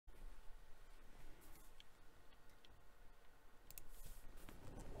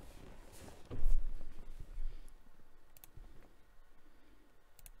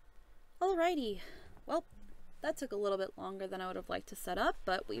Alrighty, well, that took a little bit longer than I would have liked to set up,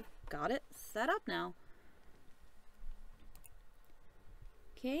 but we've got it set up now.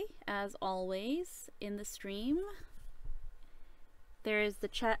 Okay, as always, in the stream, there is the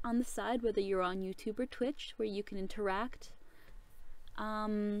chat on the side, whether you're on YouTube or Twitch, where you can interact.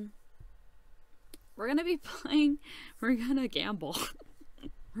 We're gonna be playing, we're gonna gamble.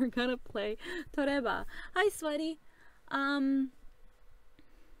 We're gonna play Toreba. Hi, Sweaty. I'm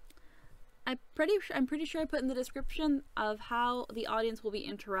pretty sure I put in the description of how the audience will be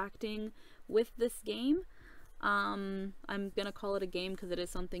interacting with this game. I'm gonna call it a game because it is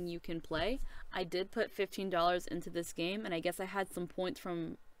something you can play. I did put $15 into this game, and I guess I had some points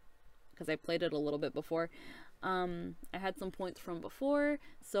from, because I played it a little bit before. I had some points from before,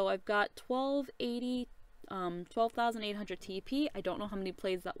 so I've got 12,800 TP. I don't know how many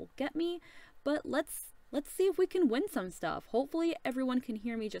plays that will get me, but let's see if we can win some stuff. Hopefully everyone can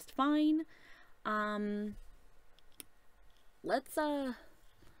hear me just fine. Let's win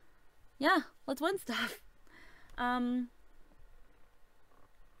stuff. Hi,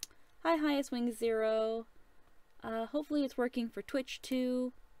 Highest Wing Zero. Hopefully it's working for Twitch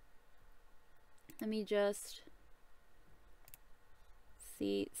too. Let me just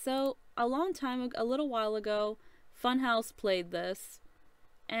see. So a little while ago, Funhouse played this,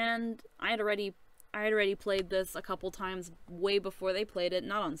 and I had already played this a couple times way before they played it.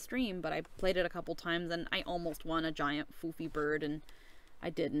 Not on stream, but I played it a couple times, and I almost won a giant foofy bird, and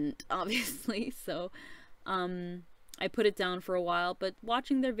I didn't, obviously. So I put it down for a while, but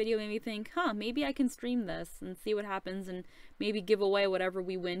watching their video made me think, huh, maybe I can stream this and see what happens, and maybe give away whatever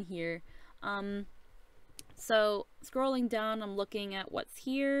we win here. So scrolling down, I'm looking at what's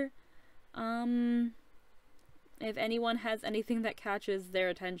here. If anyone has anything that catches their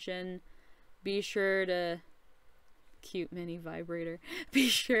attention, be sure to, cute mini vibrator, be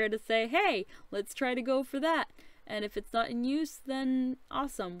sure to say, hey, let's try to go for that. And if it's not in use, then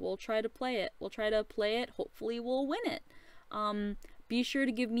awesome, we'll try to play it. Hopefully we'll win it. Be sure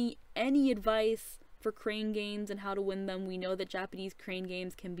to give me any advice for crane games and how to win them. We know that Japanese crane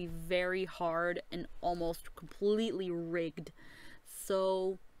games can be very hard and almost completely rigged.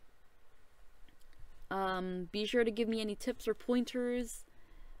 So be sure to give me any tips or pointers.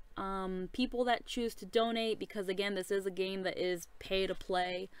 People that choose to donate, because again, this is a game that is pay to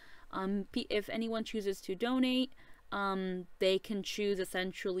play. If anyone chooses to donate, they can choose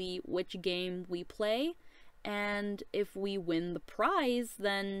essentially which game we play, and if we win the prize,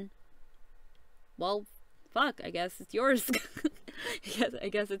 then, well, fuck, I guess it's yours. I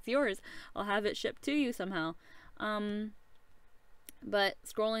guess it's yours. I'll have it shipped to you somehow. But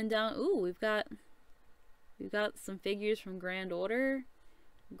scrolling down, ooh, we've got some figures from Grand Order,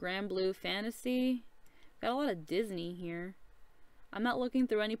 Grand Blue Fantasy. Got a lot of Disney here. I'm not looking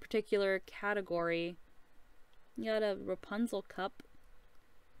through any particular category. You got a Rapunzel cup.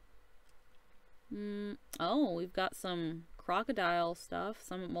 Oh, we've got some crocodile stuff.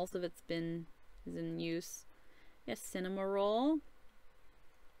 Most of it's is in use. Yes, cinema roll.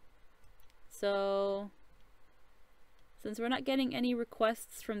 So, since we're not getting any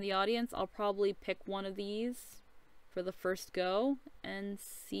requests from the audience, I'll probably pick one of these for the first go and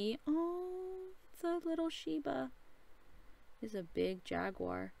see. Oh, it's a little Sheba. Is a big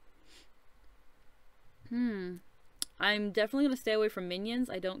jaguar. I'm definitely gonna stay away from minions.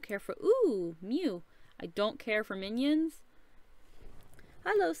 I don't care for, ooh, Mew. I don't care for minions.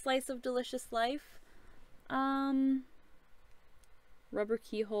 Hello, Slice of Delicious Life. Rubber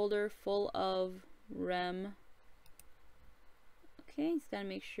key holder full of rem. Okay, just gotta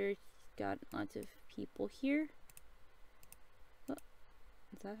make sure it's got lots of people here. Oh,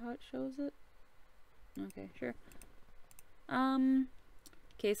 is that how it shows it? Okay, sure.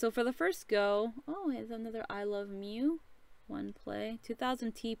 Okay, so for the first go, oh, here's another I Love Mew. One play.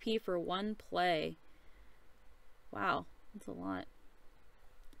 2,000 TP for one play. Wow, that's a lot.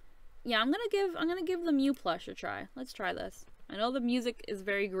 Yeah, I'm gonna give the Mew plush a try. Let's try this. I know the music is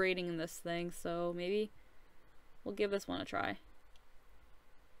very grating in this thing, so maybe we'll give this one a try.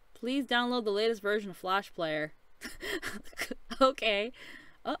 Please download the latest version of Flash Player. Okay.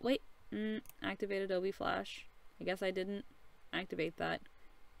 Oh, wait. Activate Adobe Flash. I guess I didn't activate that.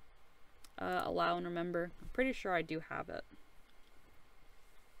 Allow and remember. I'm pretty sure I do have it.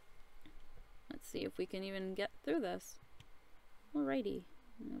 Let's see if we can even get through this. Alrighty.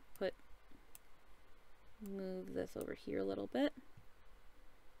 I'm gonna move this over here a little bit.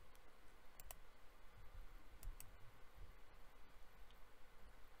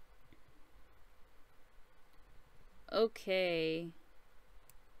 Okay.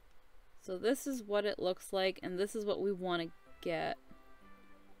 So this is what it looks like, and this is what we want to get.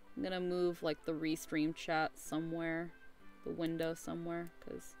 I'm gonna move like the restream chat somewhere, the window somewhere,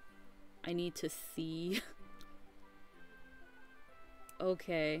 because I need to see.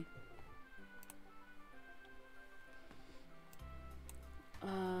 Okay.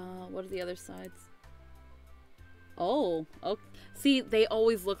 What are the other sides? Oh, okay. See, they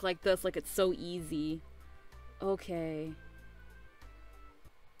always look like this, like it's so easy. Okay.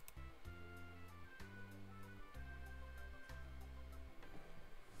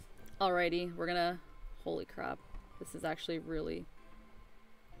 Alrighty, we're gonna... Holy crap. This is actually really...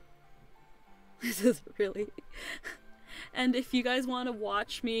 This is really... And if you guys want to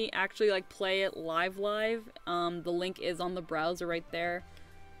watch me actually like play it live, the link is on the browser right there.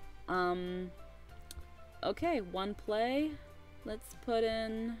 Okay, one play. Let's put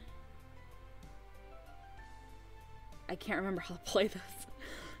in... I can't remember how to play this.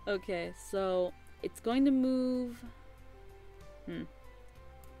 Okay, so it's going to move... How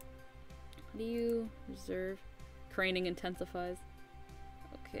do you reserve? Craning intensifies.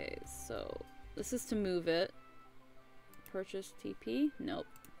 Okay, so this is to move it. Purchase TP? Nope.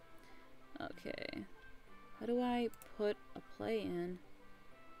 Okay. How do I put a play in?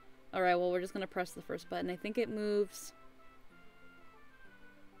 Alright, well, we're just gonna press the first button. I think it moves.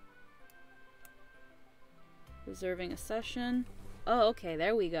 Reserving a session. Oh, okay,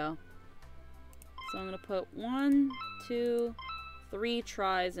 there we go. So I'm gonna put 1, 2, 3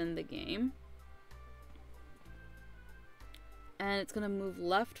 tries in the game. And it's gonna move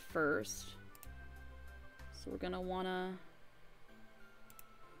left first. So we're gonna wanna...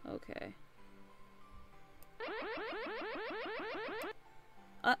 Okay.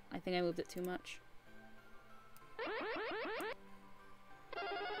 I think I moved it too much.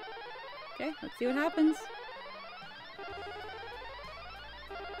 Okay, let's see what happens.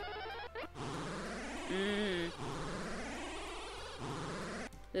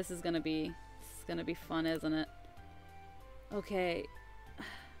 This is gonna be fun, isn't it? Okay.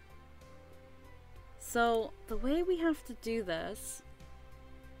 So, the way we have to do this...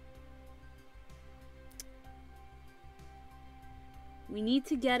 We need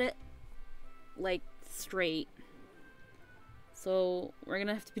to get it, like, straight. So, we're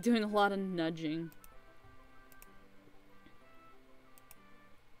gonna have to be doing a lot of nudging.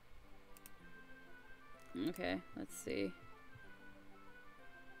 Okay, let's see.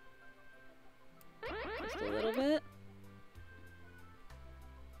 Just a little bit.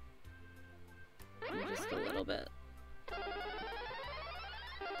 And just a little bit.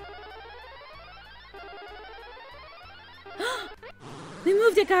 We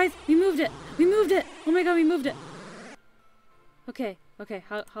moved it, guys! We moved it! We moved it! Oh my god, we moved it! Okay, okay,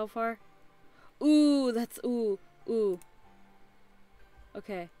 how far? Ooh, that's... Ooh, ooh.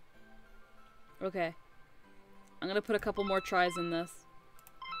 Okay. Okay. I'm gonna put a couple more tries in this.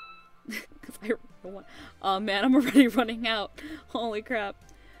 Because I want... Oh man, I'm already running out. Holy crap.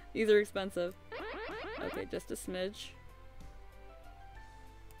 These are expensive. Okay, just a smidge.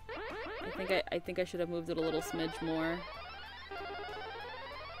 I think I should have moved it a little smidge more.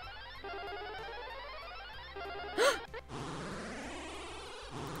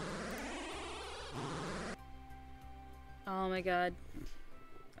 Oh my god.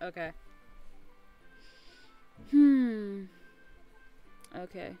 Okay.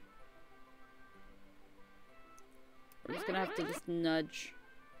 Okay. We're just gonna have to just nudge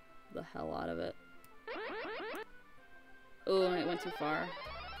the hell out of it. Oh, it went too far.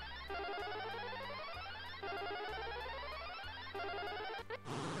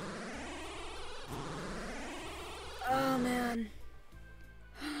 Oh man.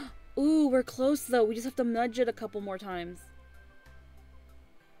 Ooh, we're close though. We just have to nudge it a couple more times.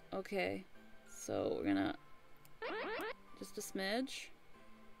 Okay. So we're gonna... Just a smidge.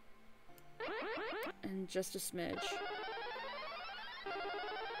 And just a smidge.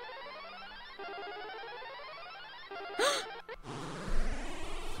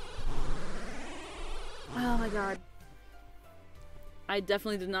 Oh my god. I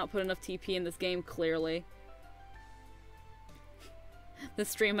definitely did not put enough TP in this game, clearly. This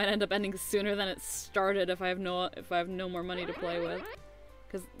stream might end up ending sooner than it started if I have no more money to play with.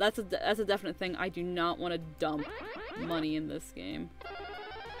 Because that's a definite thing. I do not want to dump money in this game.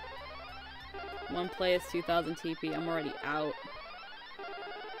 One play is 2,000 TP. I'm already out.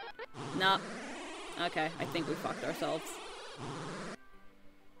 Nah. Okay, I think we fucked ourselves.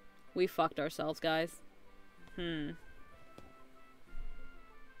 We fucked ourselves, guys. Well,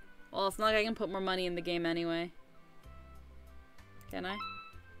 it's not like I can put more money in the game anyway. Can I?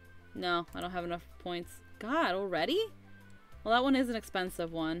 No, I don't have enough points. God, already? Well, that one is an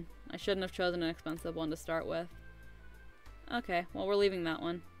expensive one. I shouldn't have chosen an expensive one to start with. Okay, well, we're leaving that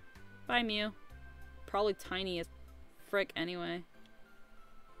one. Bye, Mew. Probably tiny as frick anyway.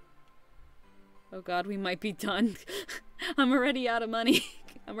 Oh god, we might be done. I'm already out of money.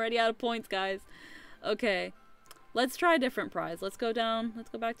 I'm already out of points, guys. Okay. Let's try a different prize. Let's go down. Let's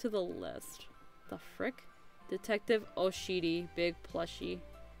go back to the list. The frick? Detective Oshidi. Big plushie.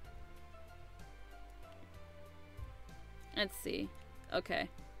 Let's see. Okay.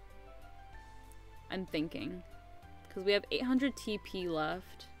 I'm thinking. Because we have 800 TP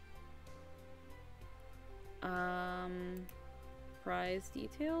left. Prize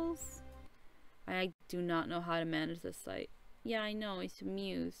details? I do not know how to manage this site. Yeah, I know. It's a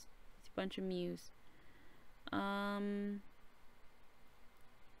muse. It's a bunch of muse. What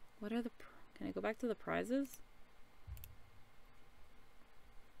are the... Can I go back to the prizes?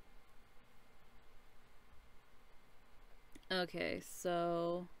 Okay,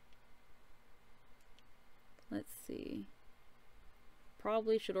 so... Let's see.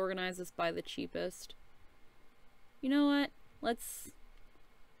 Probably should organize this by the cheapest. You know what? Let's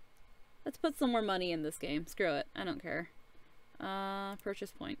put some more money in this game. Screw it. I don't care.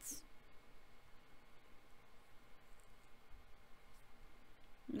 Purchase points.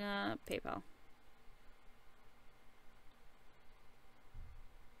 PayPal.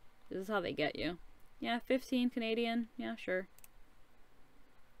 This is how they get you. Yeah, 15 Canadian. Yeah, sure.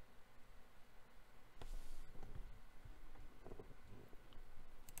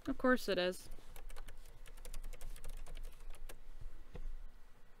 Of course it is.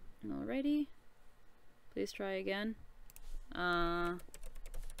 Alrighty. Please try again.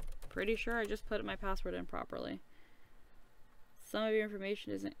 Pretty sure I just put my password in properly. Some of your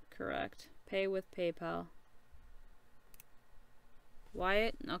information isn't correct. Pay with PayPal.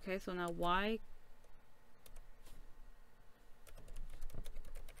 Wyatt? Okay, so now why?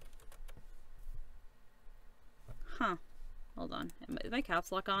 Huh. Hold on. Is my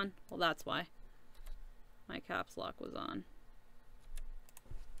caps lock on? Well, that's why. My caps lock was on.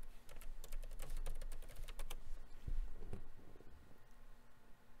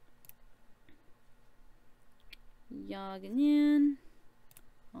 Logging in.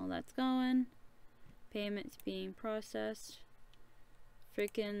 All that's going. Payments being processed.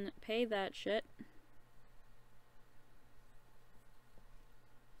 Freaking pay that shit.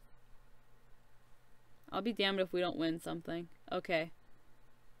 I'll be damned if we don't win something. Okay.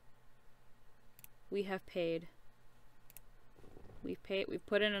 We have paid. We've paid. We've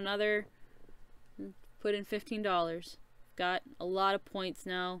put in another. Put in $15. Got a lot of points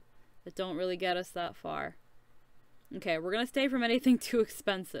now that don't really get us that far. Okay, we're gonna stay from anything too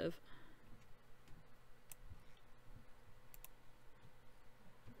expensive.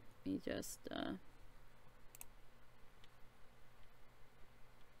 Let me just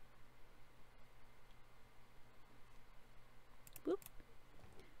boop.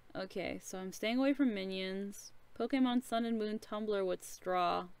 Okay, so I'm staying away from minions. Pokemon Sun and Moon tumbler with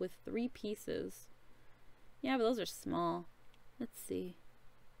straw with 3 pieces. Yeah, but those are small. Let's see.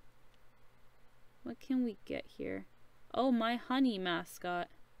 What can we get here? Oh, my honey mascot.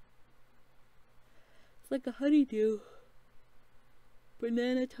 It's like a honeydew.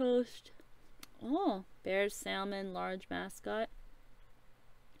 Banana toast. Oh, bears, salmon, large mascot.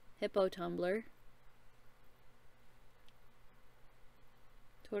 Hippo tumbler.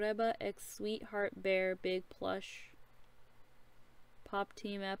 Toreba X Sweetheart Bear Big Plush. Pop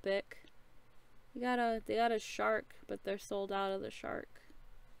Team Epic. They got a shark, but they're sold out of the shark.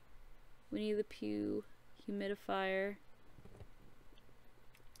 Winnie the Pooh humidifier.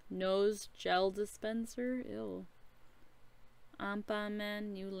 Nose gel dispenser. Ew.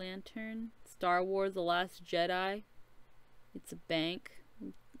 Ampa-Man new lantern. Star Wars The Last Jedi. It's a bank.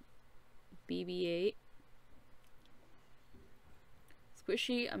 BB-8.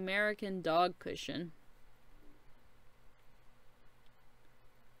 Squishy American dog cushion.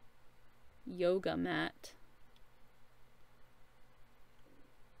 Yoga mat.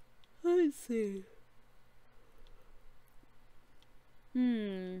 Let's see.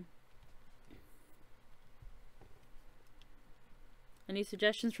 Any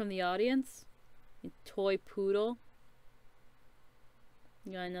suggestions from the audience? A toy poodle.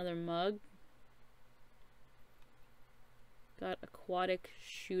 You got another mug. Got aquatic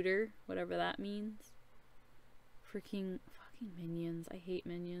shooter, whatever that means. Fucking minions. I hate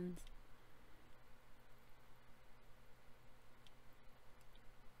minions.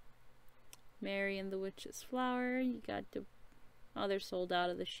 Mary and the Witch's Flower. You got the... Oh, they're sold out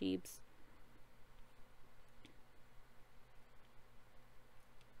of the sheeps.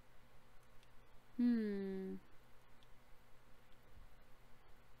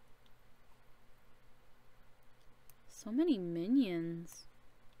 So many minions.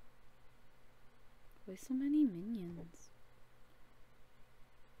 Why so many minions?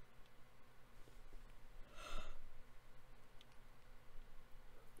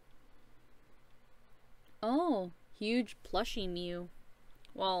 Oh, huge plushie Mew.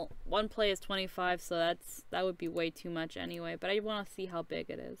 Well, one play is 25, so that would be way too much anyway, but I want to see how big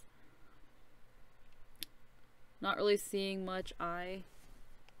it is. Not really seeing much eye.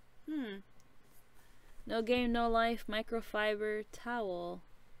 No game, no life, microfiber, towel.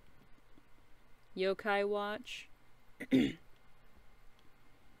 Yokai watch.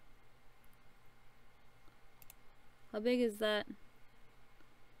 How big is that?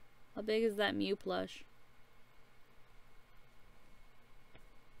 How big is that Mew plush?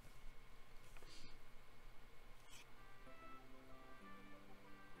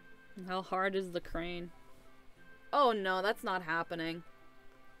 How hard is the crane? Oh no, that's not happening.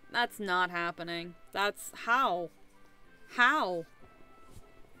 That's not happening. That's how? How?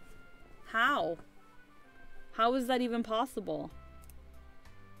 How? How is that even possible?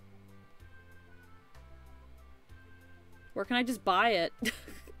 Where can I just buy it?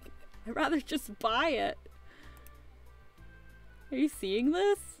 I'd rather just buy it. Are you seeing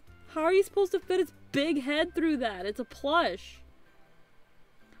this? How are you supposed to fit its big head through that? It's a plush.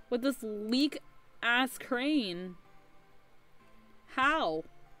 With this leak-ass crane. How?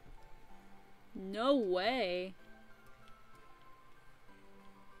 No way.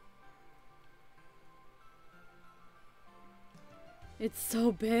 It's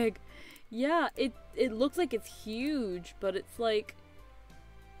so big. Yeah, it looks like it's huge, but it's like...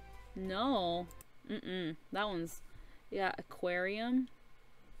 No. That one's... Yeah, aquarium.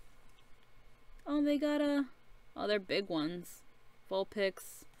 Oh, they got a... Oh, they're big ones.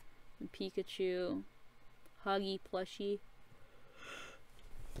 Vulpix. And Pikachu. Huggy plushie.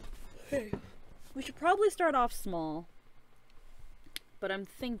 Hey. We should probably start off small. But I'm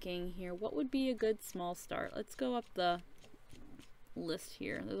thinking here, what would be a good small start? Let's go up the list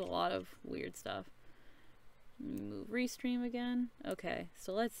here. There's a lot of weird stuff. Move restream again. Okay,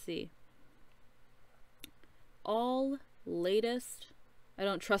 so let's see. All latest. I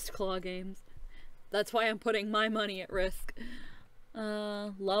don't trust Claw games. That's why I'm putting my money at risk.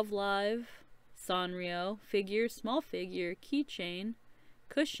 Love Live, Sanrio, figure, small figure, keychain,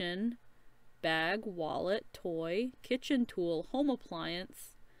 cushion, bag, wallet, toy, kitchen tool, home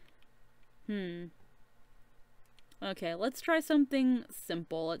appliance. Okay, let's try something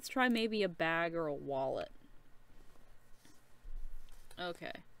simple. Let's try maybe a bag or a wallet.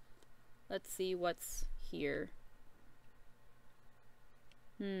 Okay. Let's see what's here.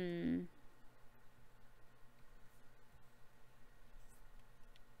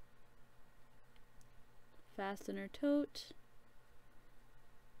 Fastener tote.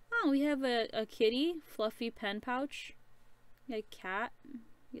 Oh, we have a kitty, fluffy pen pouch. We got a cat.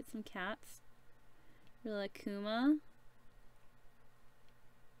 Get some cats. Really like Kuma.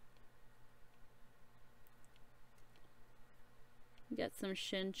 We got some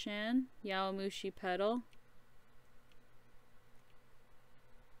Shin-chan, Yaomushi pedal.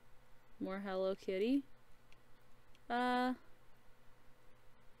 More Hello Kitty. I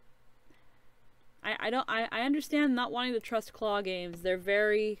understand not wanting to trust Claw games. They're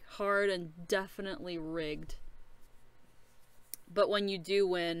very hard and definitely rigged. But when you do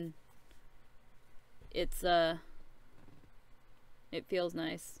win, it's it feels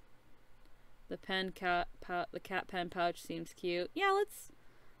nice. The cat pen pouch seems cute. Yeah,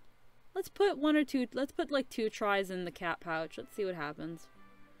 let's put one or two. Let's put like 2 tries in the cat pouch. Let's see what happens.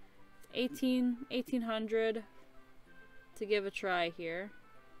 1800 to give a try here.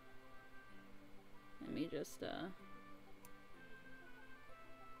 Let me just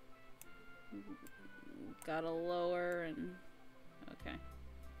gotta lower and okay.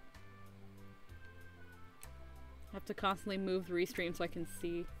 I have to constantly move the restream so I can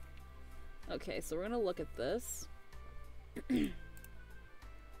see. Okay, so we're gonna look at this.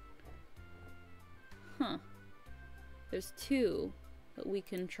 Huh. There's 2 that we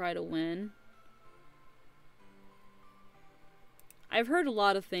can try to win. I've heard a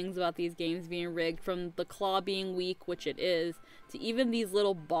lot of things about these games being rigged, from the claw being weak, which it is, to even these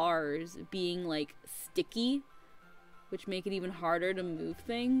little bars being like sticky, which make it even harder to move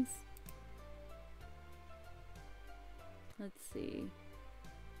things. Let's see.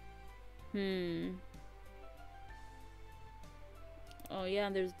 Oh yeah,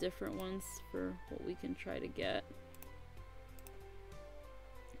 there's different ones for what we can try to get.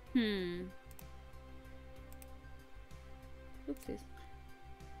 Oopsies.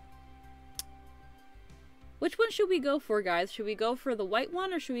 Which one should we go for, guys? Should we go for the white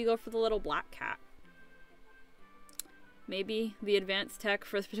one or should we go for the little black cat? Maybe the advanced tech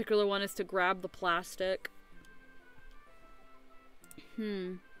for this particular one is to grab the plastic.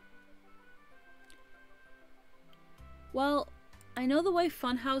 Well, I know the way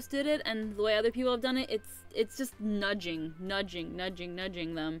Funhouse did it and the way other people have done it, it's just nudging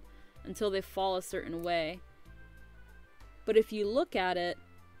them until they fall a certain way. But if you look at it,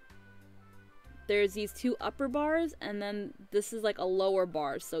 there's these two upper bars, and then this is like a lower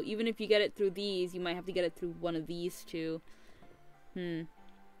bar. So even if you get it through these, you might have to get it through one of these two. If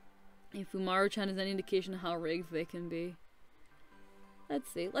Umaru-chan is any indication of how rigged they can be. Let's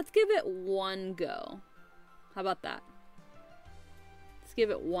see. Let's give it one go. How about that? Let's give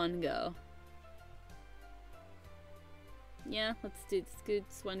it one go. Yeah, let's do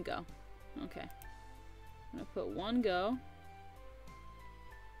this one go. Okay. I'm gonna put one go.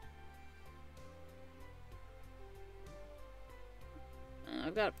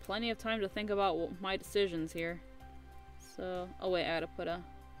 I've got plenty of time to think about my decisions here. So, oh wait, I gotta put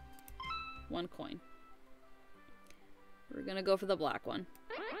one coin. We're gonna go for the black one.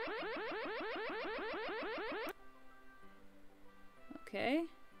 Okay.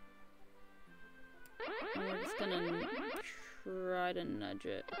 And we're just gonna try to nudge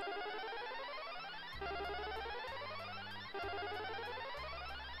it.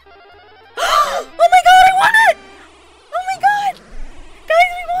 Oh my god, I won it! Oh my god!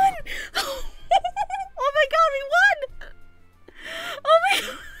 Guys, we won! Oh my god, we won! Oh my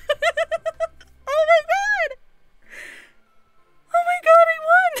god! Oh my god! Oh my god, I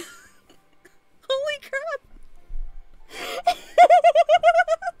won! Holy crap!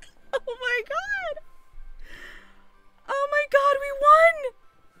 Oh my god! Oh my god, we won!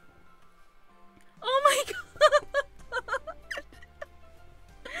 Oh my god!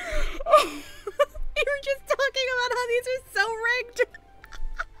 Oh, we were just talking about how these are so rigged!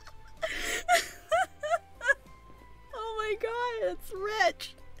 Oh my god, that's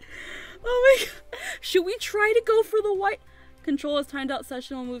rich! Oh my god! Should we try to go for the white? Control has timed out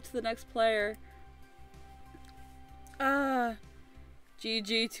session, we'll move to the next player.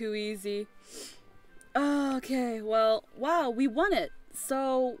 GG, too easy. Okay, well, wow, we won it.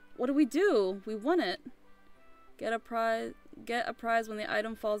 So, what do? We won it. Get a prize when the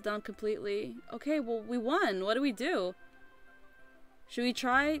item falls down completely. Okay, well, we won. What do we do? Should we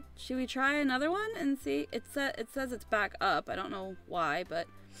try another one and see? It says it's back up. I don't know why, but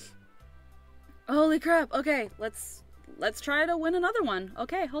holy crap. Okay, let's try to win another one.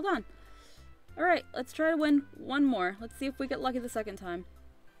 Okay, hold on. All right, let's try to win one more. Let's see if we get lucky the second time.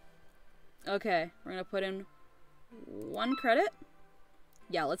 Okay, we're going to put in 1 credit.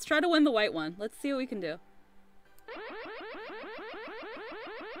 Yeah, let's try to win the white one. Let's see what we can do.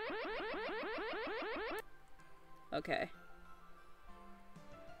 Okay.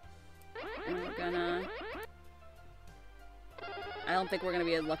 And we're gonna... I don't think we're gonna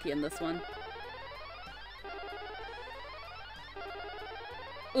be as lucky in this one.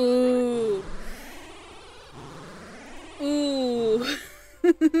 Ooh. Ooh.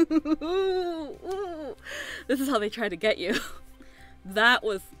 Ooh. This is how they try to get you. That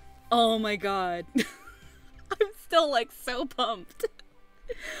was... Oh my god. I'm still like so pumped.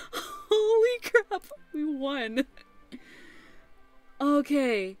 Holy crap. We won.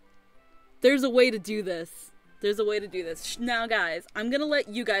 Okay. There's a way to do this. There's a way to do this. Now guys, I'm gonna let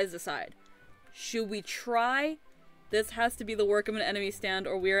you guys decide. Should we try? This has to be the work of an enemy stand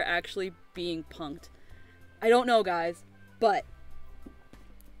or we are actually being punked. I don't know guys, but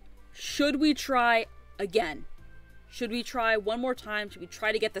should we try again? Should we try one more time? Should we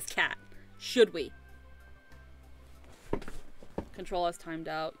try to get this cat? Should we? Control has timed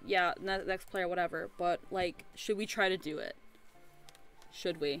out. Yeah, next player, whatever. But, like, should we try to do it?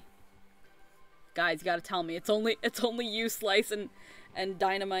 Should we? Guys, you gotta tell me. It's only you, Slice, and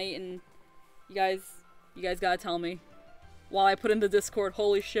Dynamite, and you guys gotta tell me. While I put in the Discord,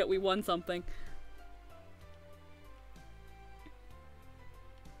 holy shit, we won something.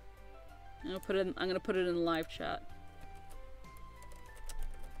 I'm gonna put it in the live chat.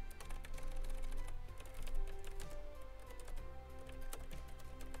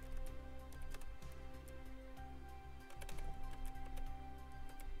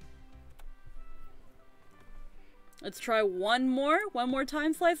 Let's try one more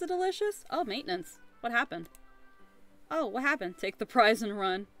time, Slice of Delicious. Oh, maintenance. What happened? Oh, what happened? Take the prize and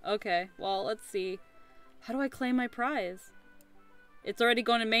run. Okay, well, let's see. How do I claim my prize? It's already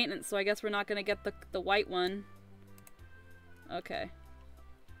going to maintenance, so I guess we're not going to get the white one. Okay.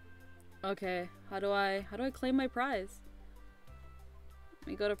 Okay, how do I claim my prize? Let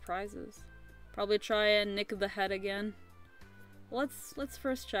me go to prizes. Probably try and nick the head again. Let's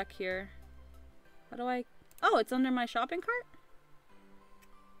first check here. How do I... Oh, Oh, it's under my shopping cart?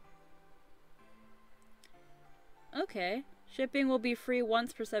 Okay. Shipping will be free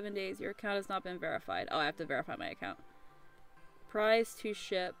once per 7 days. Your account has not been verified. Oh, I have to verify my account. Price to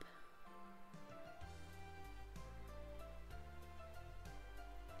ship.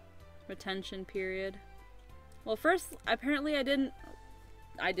 Retention period. Well, first, apparently I didn't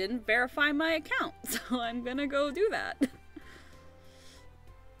verify my account, so I'm gonna go do that.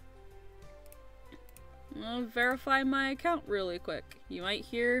 I'll verify my account really quick. You might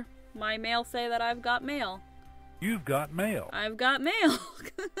hear my mail say that I've got mail. You've got mail. I've got mail.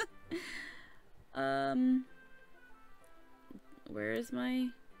 Where is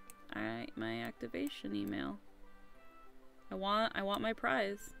my activation email? I want my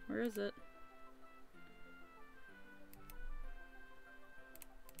prize. Where is it?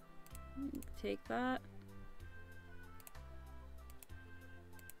 Take that.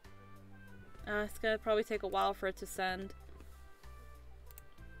 It's gonna probably take a while for it to send.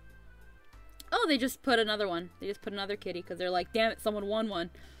 Oh, they just put another one. They just put another kitty because they're like, damn it, someone won one.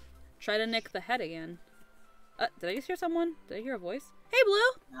 Try to nick the head again. Did I just hear someone? Did I hear a voice? Hey,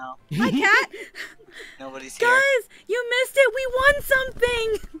 Blue! No. Hi, Cat! Nobody's here. Guys, you missed it! We won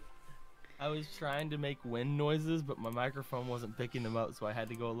something! I was trying to make wind noises, but my microphone wasn't picking them up, so I had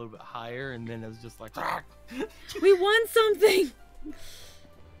to go a little bit higher, and then it was just like... We won something!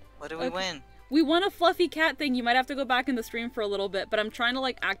 What did we win? We won a fluffy cat thing. You might have to go back in the stream for a little bit, but I'm trying to,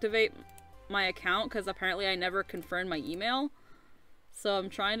 like, activate my account, because apparently I never confirmed my email. So I'm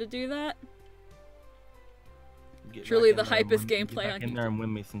trying to do that. Truly the hypest gameplay on YouTube. Get in there and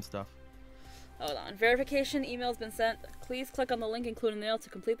win me some stuff. Hold on. Verification email's been sent. Please click on the link included in the mail to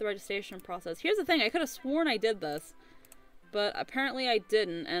complete the registration process. Here's the thing. I could have sworn I did this, but apparently I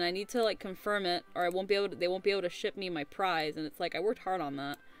didn't, and I need to like confirm it, or I won't be able to. They won't be able to ship me my prize. And it's like I worked hard on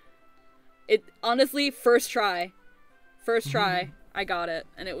that. It honestly, first try, I got it,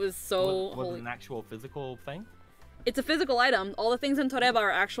 and it was so. Was it an actual physical thing? It's a physical item. All the things in Toreba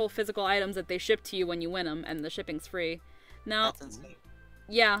are actual physical items that they ship to you when you win them, and the shipping's free. Now,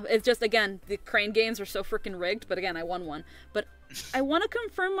 yeah, it's just, again, the crane games are so freaking rigged, but again, I won one. But I want to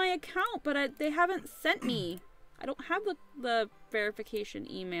confirm my account, but they haven't sent me. I don't have the verification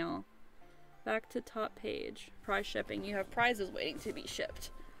email. Back to top page. Prize shipping. You have prizes waiting to be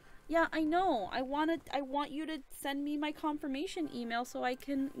shipped. Yeah, I know. I want you to send me my confirmation email so I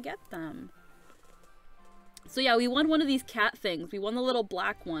can get them. So yeah, we won one of these cat things. We won the little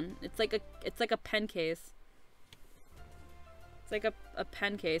black one. It's like a pen case. It's like a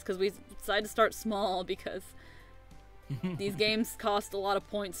pen case because we decided to start small because these games cost a lot of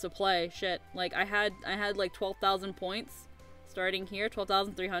points to play. Shit, like I had like 12,000 points starting here,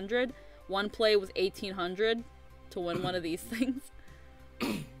 12,300. One play was 1,800 to win one of these things.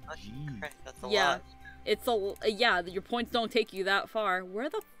 That's a yeah, lot. yeah. Your points don't take you that far. Where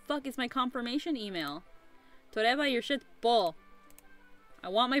the fuck is my confirmation email? Toreba, your shit's bull. I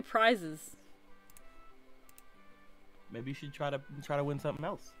want my prizes. Maybe you should try to win something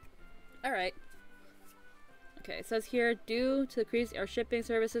else. All right. Okay, it says here, due to increase our shipping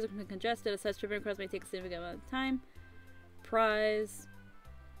services have been congested, it says shipping requests may take a significant amount of time. Prize.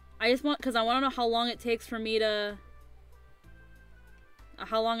 I just want, because I want to know how long it takes for me to,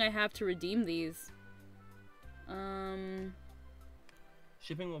 how long I have to redeem these.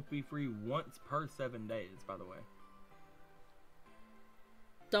 Shipping will be free once per 7 days, by the way.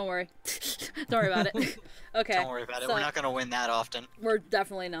 Don't worry. Don't worry about it. Okay. Don't worry about it. We're not going to win that often. We're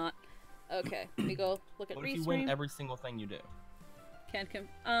definitely not. Okay. Let me go look at What if you win every single thing you do?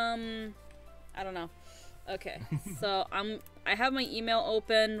 I don't know. Okay. So I have my email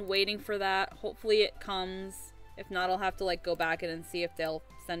open, waiting for that. Hopefully it comes. If not, I'll have to like go back in and see if they'll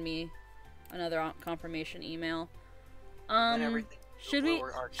send me another confirmation email. Should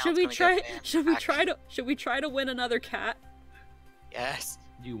we try to win another cat? Yes.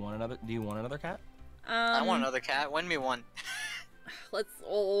 Do you want another cat? I want another cat. Win me one.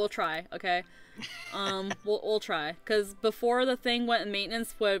 We'll try, okay? We'll try, cause before the thing went in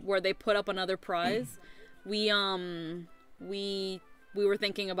maintenance where they put up another prize, we were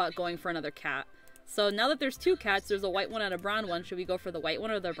thinking about going for another cat. So now that there's two cats, there's a white one and a brown one. Should we go for the white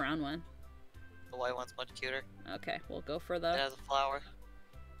one or the brown one? The white one's much cuter. Okay, we'll go for the... It has a flower.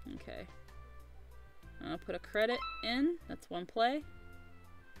 Okay. I'll put a credit in. That's one play.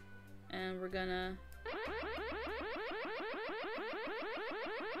 And we're gonna...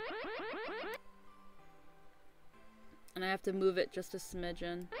 And I have to move it just a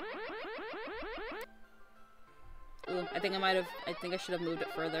smidgen. Ooh, I think I should have moved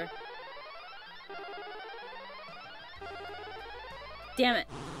it further. Damn it.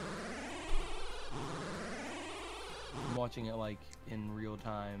 watching it like in real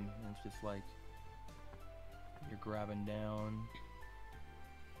time, and it's just like you're grabbing down.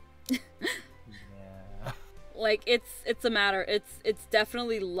 Yeah. Like it's a matter. It's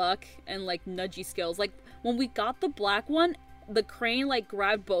definitely luck and like nudgy skills. Like when we got the black one, the crane like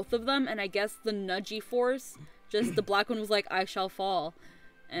grabbed both of them, and I guess the nudgy force, just the black one was like, I shall fall,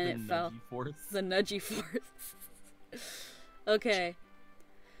 and it fell. Force. The nudgy force. Okay.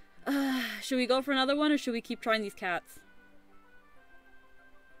 Should we go for another one, or should we keep trying these cats?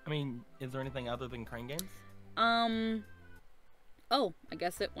 I mean, is there anything other than crane games? Oh, I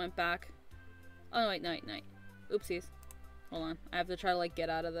guess it went back. Oh, wait, no. Oopsies. Hold on. I have to try to, like, get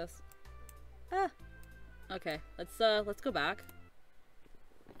out of this. Ah. Okay, let's go back.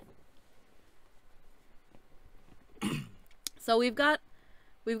 So we've got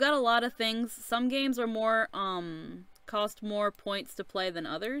a lot of things. Some games are more, cost more points to play than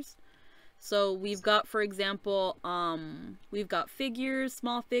others. So we've got, for example, we've got figures,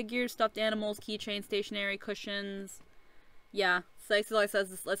 small figures, stuffed animals, keychains, stationery, cushions. Yeah, Slicey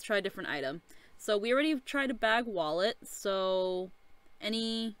says, let's try a different item. So we already tried a bag wallet, so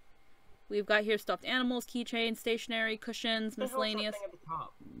we've got here stuffed animals, keychains, stationery, cushions, miscellaneous. At the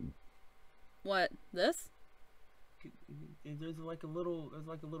top? What? This? There's like a little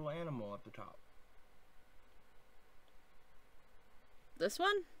animal at the top. This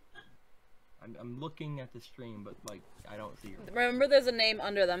one? I'm looking at the stream, but like I don't see your name. Remember, there's a name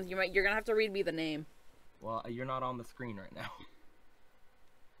under them. You're gonna have to read me the name. Well, you're not on the screen right now.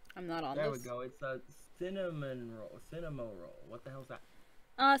 I'm not on there this. There we go. It's a cinnamon roll. Cinema roll. What the hell's that?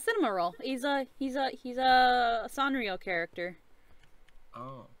 Cinema roll. He's a Sanrio character.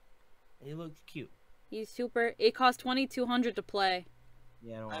 Oh, he looks cute. He's super. It costs 2,200 to play.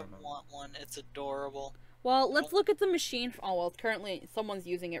 Yeah, I want one. It's adorable. Well, let's look at the machine. Oh well, currently someone's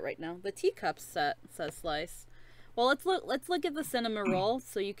using it right now. The teacup set, says Slice. Well, let's look at the cinema roll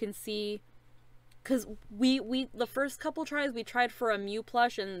so you can see. Cause we the first couple tries we tried for a Mew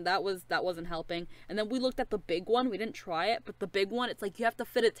plush, and that wasn't helping. And then we looked at the big one. We didn't try it, but the big one, it's like you have to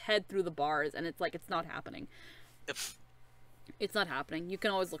fit its head through the bars, and it's like it's not happening. It's not happening. You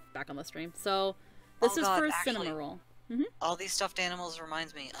can always look back on the stream. So this is for a cinema roll. Mm-hmm. All these stuffed animals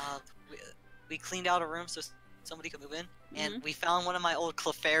reminds me of we cleaned out a room so somebody could move in, and we found one of my old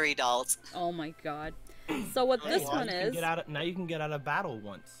Clefairy dolls. Oh my god! So what this one is? Now you can get out of battle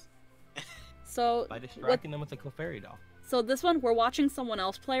once. So by distracting them with a Clefairy doll. So this one, we're watching someone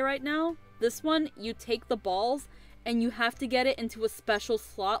else play right now. This one, you take the balls and you have to get it into a special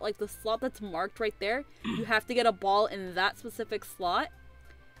slot, like the slot that's marked right there. You have to get a ball in that specific slot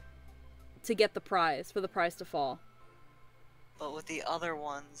to get the prize, for the prize to fall. But with the other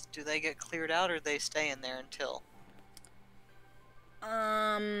ones, do they get cleared out or they stay in there until?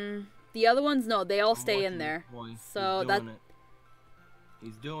 The other ones, no, they all stay in there. So that.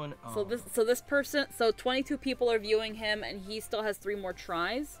 He's doing. Oh. So this person. So 22 people are viewing him, and he still has 3 more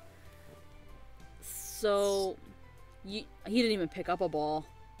tries. So, he didn't even pick up a ball.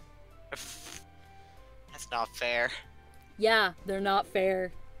 That's not fair. Yeah, they're not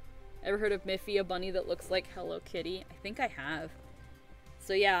fair. Ever heard of Miffy, a bunny that looks like Hello Kitty? I think I have.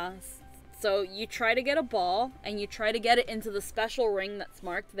 So yeah. So you try to get a ball, and you try to get it into the special ring that's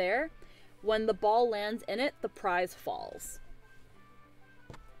marked there. When the ball lands in it, the prize falls.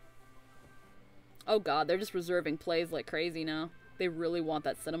 Oh god, they're just reserving plays like crazy now. They really want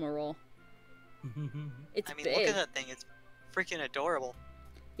that cinema roll. It's big. Look at that thing. It's freaking adorable.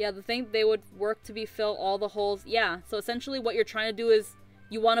 Yeah, the thing, they would work to fill all the holes. Yeah, so essentially what you're trying to do is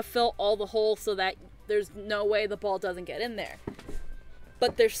you want to fill all the holes so that there's no way the ball doesn't get in there.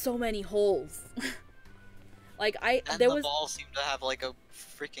 But there's so many holes. The balls seem to have like a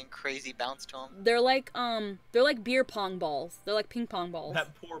freaking crazy bounce to them. They're like beer pong balls. They're like ping pong balls.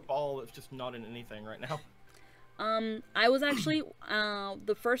 That poor ball is just not in anything right now. I was actually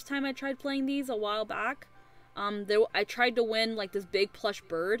the first time I tried playing these a while back. I tried to win like this big plush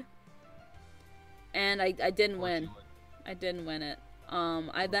bird, and I didn't win. I didn't win it.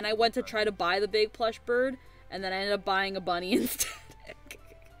 Then I went to try to buy the big plush bird, and then I ended up buying a bunny instead.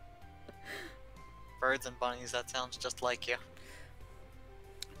 Birds and bunnies, that sounds just like you.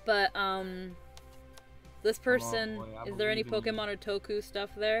 But, this person, is there any Pokemon or Toku stuff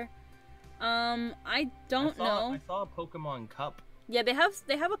there? I don't know. I saw a Pokemon cup. Yeah, they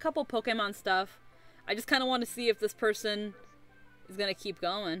have a couple Pokemon stuff. I just kind of want to see if this person is gonna keep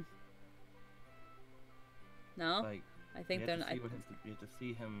going. No? I think they're not. You have to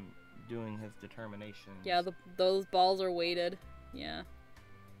see him doing his determination. Yeah, those balls are weighted. Yeah.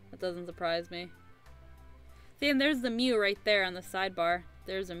 That doesn't surprise me. See, and there's the Mew right there on the sidebar.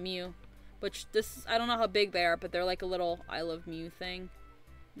 There's a Mew. Which this, I don't know how big they are, but they're like a little I Love Mew thing.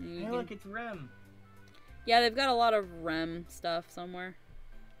 Hey, look, it's Rem. Yeah, they've got a lot of Rem stuff somewhere.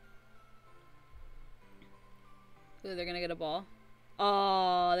 Ooh, they're gonna get a ball.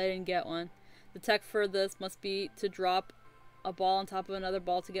 Oh, they didn't get one. The tech for this must be to drop a ball on top of another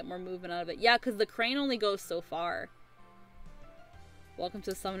ball to get more movement out of it. Yeah, because the crane only goes so far. Welcome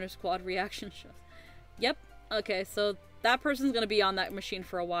to Summoner Squad reaction show. Yep. Okay, so that person's gonna be on that machine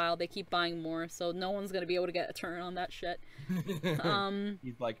for a while. They keep buying more, so no one's gonna be able to get a turn on that shit.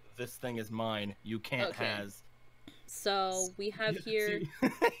 He's like, this thing is mine. You can't has. So we have here.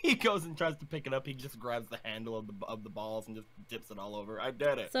 He goes and tries to pick it up. He just grabs the handle of the balls and just dips it all over. I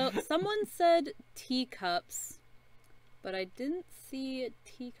did it. So someone said teacups, but I didn't see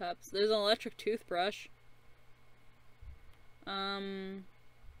teacups. There's an electric toothbrush. There's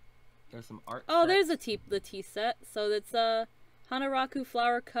some art. Oh, there's the tea set. So it's a Hanaraku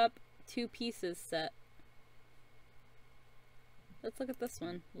flower cup 2 pieces set. Let's look at this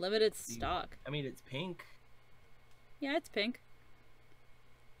one. Limited stock. I mean, it's pink. Yeah, it's pink.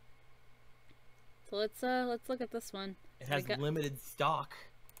 So let's look at this one. It has limited stock.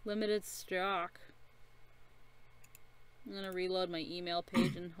 Limited stock. I'm gonna reload my email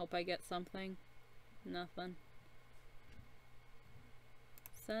page and hope I get something. Nothing.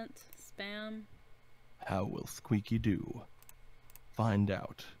 Sent. Spam. How will Squeaky do? Find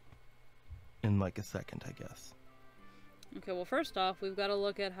out. In like a second, I guess. Okay, well first off, we've got to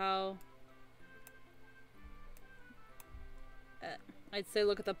look at how... I'd say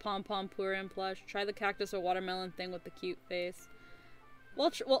look at the Pom Pom Purin plush. Try the cactus or watermelon thing with the cute face.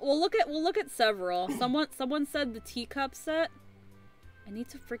 We'll look at several. Someone said the teacup set. I need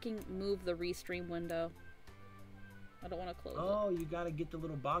to freaking move the restream window. I don't want to close it. Oh, you gotta get the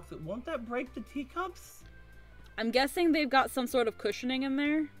little box. Won't that break the teacups? I'm guessing they've got some sort of cushioning in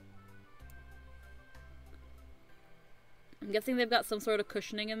there.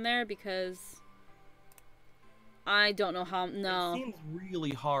 Because I don't know how. No. It seems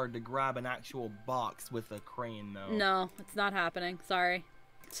really hard to grab an actual box with a crane, though. No, it's not happening. Sorry.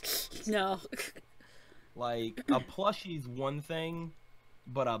 No. Like, a plushie's one thing,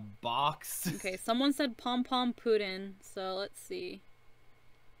 but a box... Okay, someone said Pom Pom Puddin', so let's see.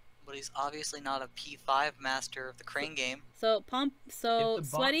 But he's obviously not a P5 master of the crane game. So, if the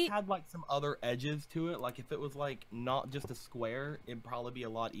Sweaty... box had, like, some other edges to it, like, if it was, like, not just a square, it'd probably be a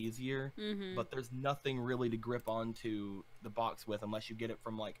lot easier. But there's nothing really to grip onto the box with unless you get it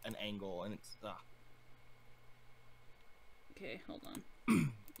from, like, an angle, and it's... Okay, hold on.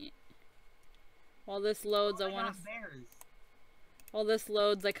 Yeah. While this loads, I want to... While this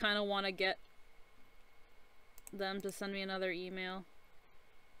loads, I kind of want to get them to send me another email.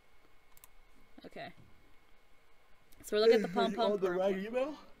 Okay. So we're looking at the Pom Pom. the right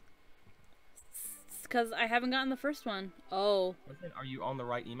email? Because I haven't gotten the first one. Oh. Are you on the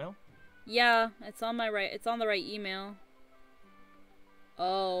right email? Yeah, it's on my right. It's on the right email.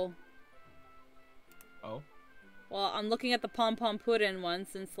 Oh. Oh. Well, I'm looking at the Pom Pom Purin one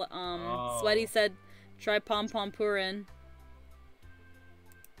since Sweaty said try Pom Pom Purin.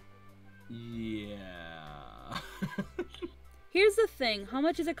 Yeah. Here's the thing. How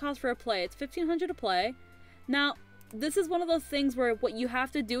much does it cost for a play? It's $1,500 a play. Now, this is one of those things where what you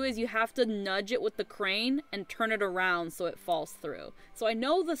have to do is you have to nudge it with the crane and turn it around so it falls through. So I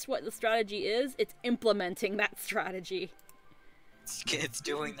know what the strategy is. It's implementing that strategy. It's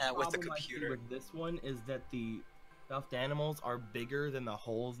doing that with the problem I see computer. with this one is that the stuffed animals are bigger than the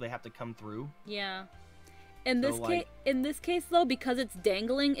holes they have to come through. Yeah. In this case though, because it's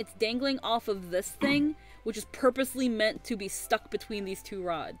dangling off of this thing, which is purposely meant to be stuck between these two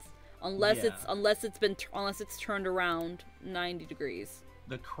rods. Unless it's turned around 90 degrees.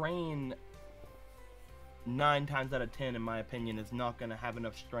 The crane 9 times out of 10 in my opinion is not going to have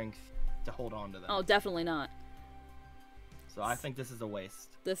enough strength to hold on to them. Oh, definitely not. So I think this is a waste.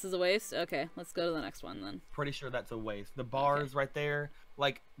 This is a waste? Okay, let's go to the next one then. Pretty sure that's a waste. The bars right there,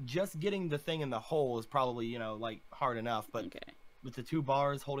 like, just getting the thing in the hole is probably, you know, like, hard enough. But with the 2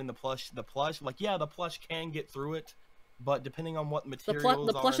 bars holding the plush, like, yeah, the plush can get through it. But depending on what materials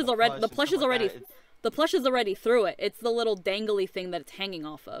the plush is already through it. It's the little dangly thing that it's hanging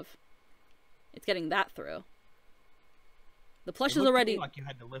off of. It's getting that through. The plush is already like you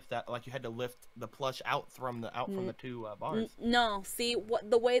had to lift that, like you had to lift the plush out from the 2 bars. No, see what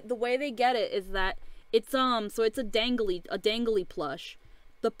the way they get it is that it's so it's a dangly plush.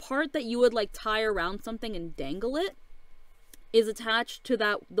 The part that you would like tie around something and dangle it is attached to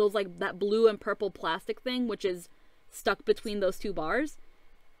that blue and purple plastic thing, which is stuck between those 2 bars.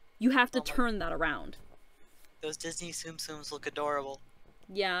 You have to turn that around. Those Disney Tsum Tsums look adorable.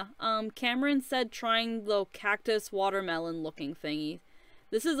 Yeah. Cameron said trying the cactus watermelon looking thingy.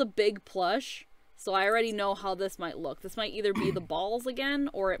 This is a big plush, so I already know how this might look. This might either be the balls again,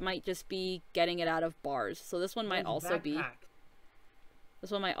 or it might just be getting it out of bars. So this one might also be...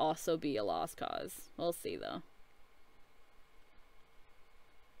 This one might also be a lost cause. We'll see, though.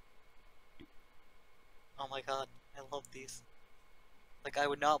 Oh my god, I love these. Like, I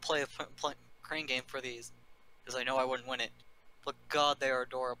would not play a crane game for these, because I know I wouldn't win it. But god, they are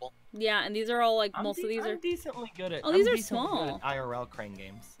adorable. Yeah, and these are all, like, most of these are... I'm decently good at... Oh, these are small. Good at IRL crane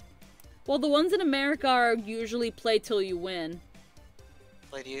games. Well, the ones in America are usually play till you win.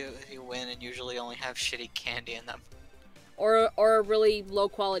 Play till you win and usually only have shitty candy in them. Or a really low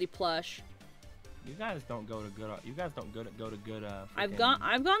quality plush. You guys don't go to good. You guys don't go to good. I've gone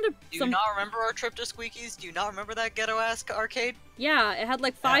to Do some. you not remember our trip to Squeaky's? Do you not remember that ghetto ass arcade? Yeah, it had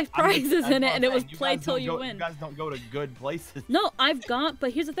like 5 prizes in it, and it was play till you win. You guys don't go to good places. No, I've gone,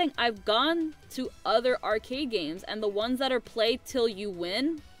 but here's the thing: I've gone to other arcade games, and the ones that are play till you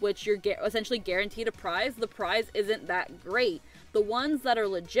win, which you're essentially guaranteed a prize, the prize isn't that great. The ones that are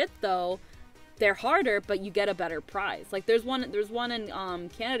legit though, they're harder, but you get a better prize. Like there's one in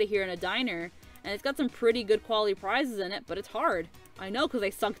Canada here in a diner. And it's got some pretty good quality prizes in it, but it's hard. I know, because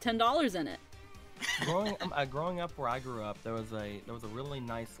I sunk $10 in it. Growing up where I grew up, there was a really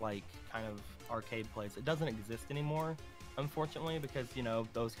nice like kind of arcade place. It doesn't exist anymore, unfortunately, because you know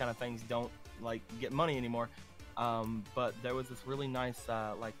those kind of things don't like get money anymore. But there was this really nice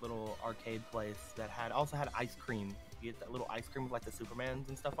like little arcade place that also had ice cream. You get that little ice cream with like the Supermans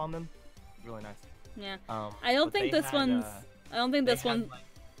and stuff on them. Really nice. Yeah. I don't think this one's. I don't think this one.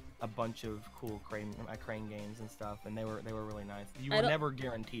 A bunch of cool crane games and stuff, and they were really nice. You were never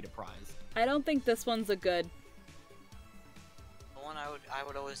guaranteed a prize. I don't think this one's a good. The one I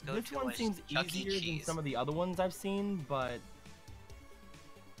would always go to. This one seems easier than some of the other ones I've seen, but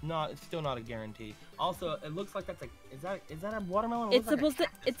it's still not a guarantee. Also, it looks like that's is that a watermelon? It's supposed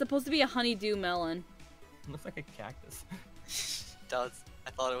to be a honeydew melon. It looks like a cactus. It does. I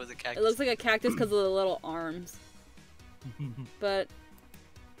thought it was a cactus. It looks like a cactus because of the little arms. But.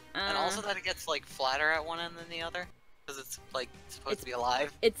 And also that it gets like flatter at one end than the other, because it's like supposed to be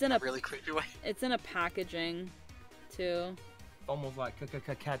alive. It's in a really creepy way. It's in a packaging, too. Almost like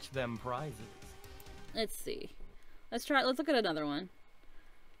catch them prizes. Let's see. Let's look at another one.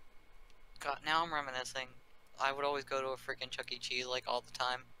 God, now I'm reminiscing. I would always go to a freaking Chuck E. Cheese like all the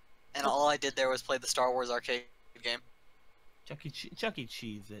time, and all I did there was play the Star Wars arcade game. Chuck E. Cheese, Chuck E.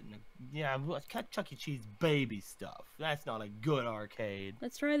 Cheese baby stuff. That's not a good arcade.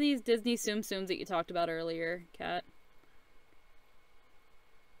 Let's try these Disney Tsum Tsums that you talked about earlier, Kat.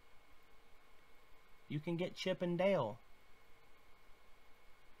 You can get Chip and Dale.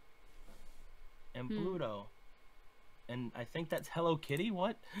 And Pluto. And I think that's Hello Kitty,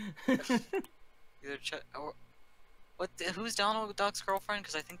 what? Either Chuck or... who's Donald Duck's girlfriend?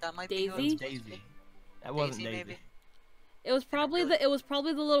 Because I think that might be Daisy. That wasn't Daisy. Maybe? It was probably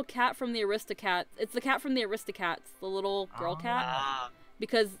the little cat from the Aristocats. It's the cat from the Aristocats, the little girl cat.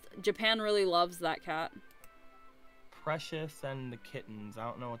 Because Japan really loves that cat. Precious and the kittens. I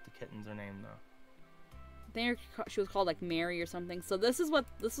don't know what the kittens are named though. I think she was called like Mary or something. So this is what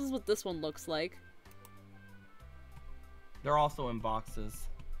this one looks like. They're also in boxes.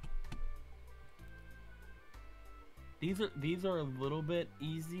 These are a little bit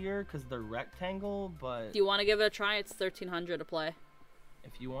easier because they're rectangle, but... Do you want to give it a try? It's $1,300 to play.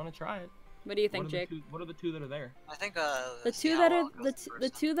 If you want to try it. What do you think, Jake? What are the two that are there? I think the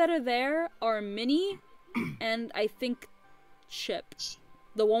two that are there are Minnie and I think Chip,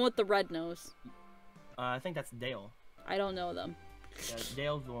 the one with the red nose. I think that's Dale. I don't know them. Yeah,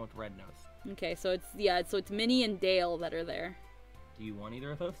 Dale's the one with the red nose. Okay, so it's Minnie and Dale that are there. Do you want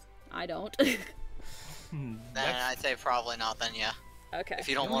either of those? I don't. Then I'd say probably not. Then yeah. Okay. If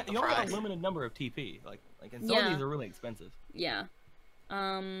you don't want the prize. You only have a limited number of TP. And some of these are really expensive. Yeah.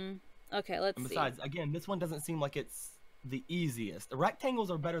 Okay, let's see. Besides, again, this one doesn't seem like it's the easiest. The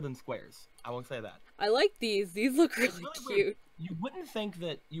rectangles are better than squares. I will say that. I like these. These look really cute. You wouldn't think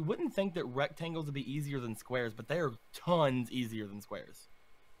that rectangles would be easier than squares, but they are tons easier than squares.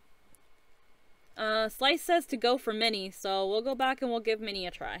 Slice says to go for Minnie, so we'll go back and we'll give Minnie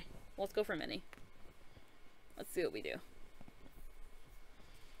a try. Let's go for Minnie. Let's see what we do.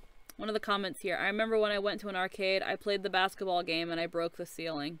 One of the comments here. I remember when I went to an arcade, I played the basketball game and I broke the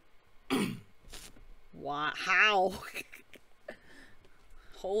ceiling. Wow. How?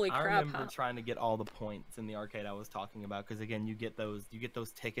 Holy crap. I remember trying to get all the points in the arcade I was talking about, because again, you get those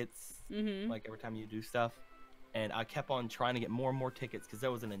tickets like every time you do stuff. And I kept on trying to get more and more tickets because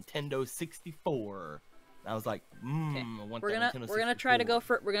there was a Nintendo 64 I was like, Okay. I want We're that gonna Nintendo try to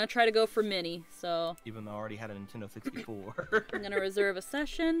 64. go for mini. So Even though I already had a Nintendo 64. I'm gonna reserve a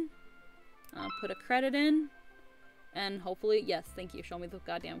session. Put a credit in, and hopefully, yes, thank you. Show me the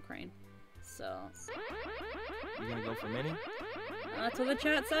goddamn crane. So. You gonna go for mini? That's what the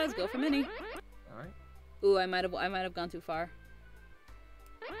chat says. Go for mini. All right. Ooh, I might have gone too far.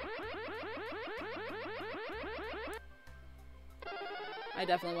 I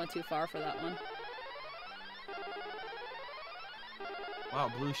definitely went too far for that one.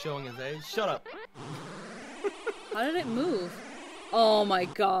 Wow, Blue's showing his age. Shut up. How did it move? Oh my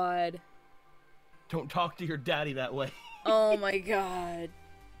god. Don't talk to your daddy that way. Oh my god.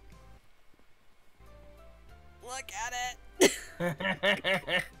 Look at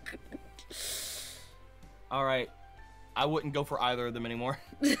it. All right. I wouldn't go for either of them anymore.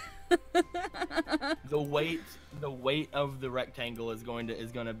 the weight of the rectangle is going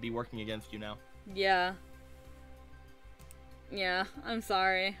to be working against you now. Yeah. Yeah, I'm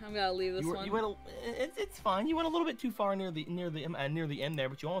sorry. I'm gonna leave this one. It's fine. You went a little bit too far near the end there,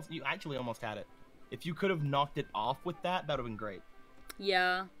 but you actually almost had it. If you could have knocked it off with that, that would have been great.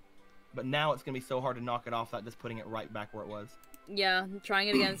 Yeah. But now it's gonna be so hard to knock it off that just putting it right back where it was. Yeah, trying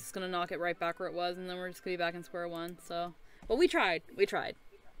it again is just gonna knock it right back where it was, and then we're just gonna be back in square one. So, but we tried. We tried.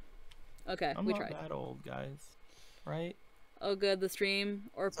 Okay, we tried. I'm not that old, guys. Right? Oh, good. The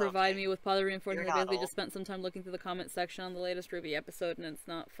stream or It's provide okay. me with positive reinforcement. I You're not basically old. just spent some time looking through the comment section on the latest Ruby episode, and it's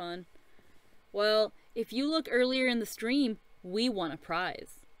not fun. Well, if you look earlier in the stream, we won a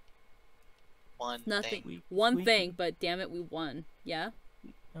prize. One Nothing. thing. One thing, but damn it, we won. Yeah.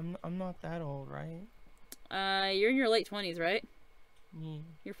 I'm not that old, right? You're in your late 20s, right? Yeah.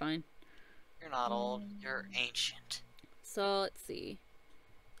 You're fine. You're not old. You're ancient. So let's see.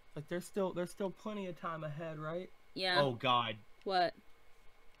 Like there's still plenty of time ahead, right? Yeah. Oh God. What?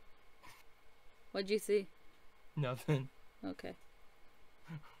 What'd you see? Nothing. Okay.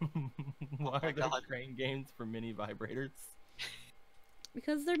 Why my are there God. crane games for mini vibrators?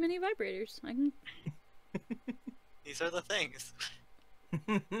 Because they're mini vibrators. I can. These are the things.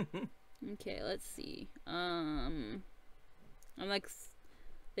 Okay, let's see. I'm like,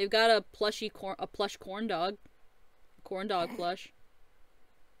 they've got a plush corn dog plush.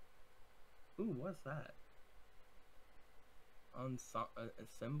 Ooh, what's that?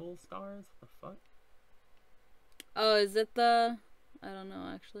 Symbol stars? What the fuck? Oh, is it the? I don't know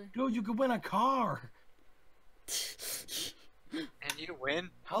actually. Dude, you could win a car. And you win.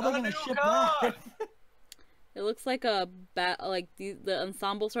 How are they gonna new ship car! that? It looks like a like the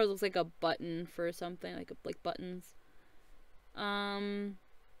ensemble stars looks like a button for something, like buttons. What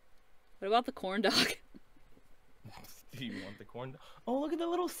about the corn dog? Do you want the corn? Oh, look at the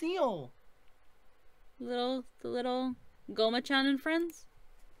little seal. The little Goma-chan and friends?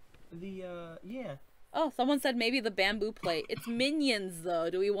 Yeah. Oh, someone said maybe the bamboo plate. It's Minions though.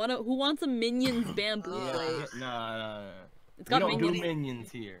 Do we want to? Who wants a Minions bamboo plate? No. It's We got don't Minions. do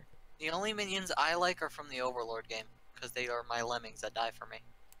minions here. The only minions I like are from the Overlord game, because they are my lemmings that die for me.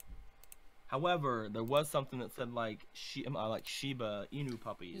 However, there was something that said like Shiba Inu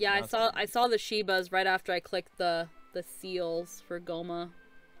puppies. Yeah, and I saw the Shibas right after I clicked the seals for Goma.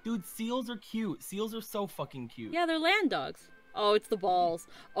 Dude, seals are cute. Seals are so fucking cute. Yeah, they're land dogs. Oh, it's the balls.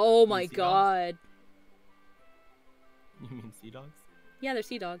 Oh my sea dogs? god. You mean sea dogs? Yeah, they're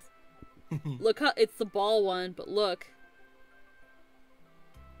sea dogs. Look how it's the ball one, but look.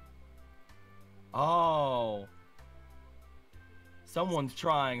 Oh. Someone's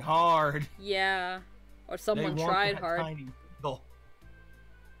trying hard. Yeah. Or someone They want tried that hard. tiny eagle.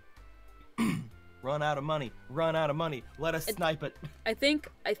 Run out of money. Run out of money. Let us snipe it. I think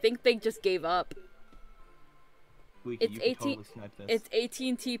they just gave up. Squeaky, It's you can 18 totally snipe this. It's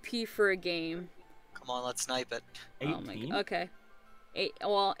 18 TP for a game. Come on, let's snipe it. 18? Oh my god. Okay.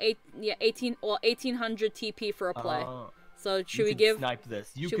 1800 TP for a play. So should we give snipe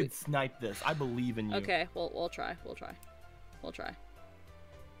this? You should could we- snipe this. I believe in you. Okay, we'll try. We'll try.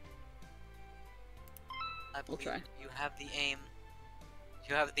 I believe try. you have the aim.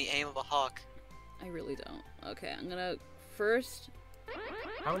 You have the aim of a hawk. I really don't. Okay, I'm gonna first.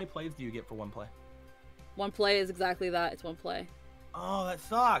 How many plays do you get for one play? One play is exactly that. It's one play. Oh, that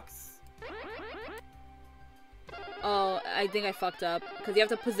sucks. Oh, I think I fucked up because you have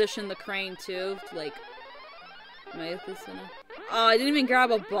to position the crane too. To like, am I this gonna? Oh, I didn't even grab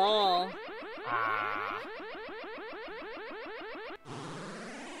a ball. Ah.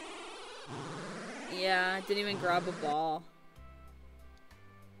 Yeah, I didn't even grab a ball.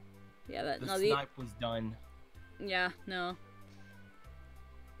 Yeah, that The no. snipe was done. Yeah, no.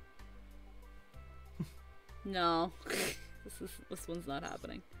 No. This one's not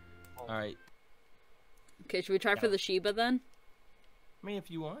happening. All right. Okay, should we try for the Shiba then? I mean, if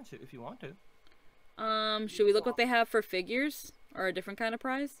you want to. Should we look what they have for figures or a different kind of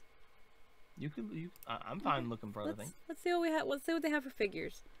prize? I'm fine looking for other things. Let's see what we have. Let's see what they have for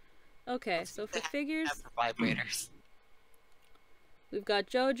figures. Okay, so for figures, for vibrators. We've got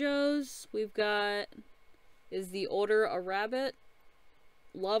JoJo's. We've got Is the Order a Rabbit?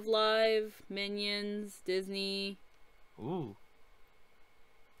 Love Live, Minions, Disney. Ooh.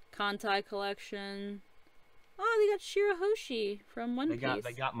 Kantai Collection. Oh, they got Shirahoshi from One Piece.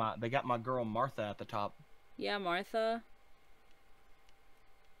 They got my girl Martha at the top. Yeah, Martha.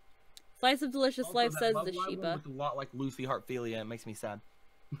 Slice of Delicious Also, Life that says Love the Live one Shiba. looks a lot like Lucy Heartphilia. It makes me sad.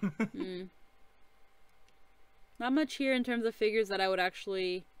 Not much here in terms of figures that I would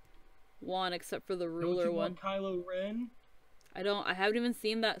actually want, except for the ruler Don't you one. want Kylo Ren? I haven't even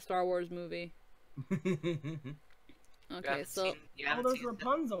seen that Star Wars movie. Okay, so You haven't seen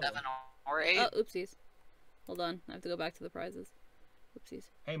Rapunzel. 7 or 8? oh, oopsies. Hold on, I have to go back to the prizes. Oopsies.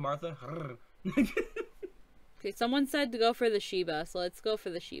 Hey Martha. Okay, someone said to go for the Shiba, so let's go for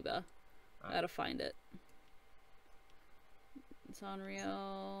the Shiba. I gotta find it.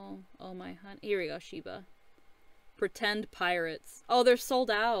 Sanrio. Oh my hun. Here we go, Shiba. Pretend Pirates. Oh, they're sold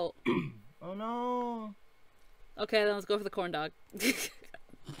out. Oh no. Okay, then let's go for the corn dog.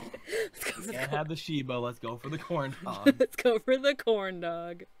 Can't have the Shiba. Let's go for the corn dog. Let's go for the corn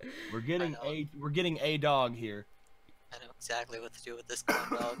dog. We're getting a dog here. I know exactly what to do with this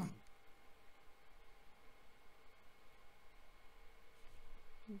corn dog.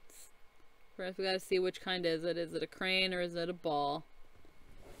 First, we gotta see which kind is it. Is it a crane or is it a ball?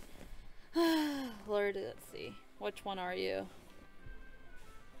 Lord, let's see. Which one are you?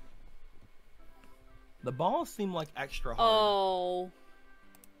 The balls seem like extra hard. Oh.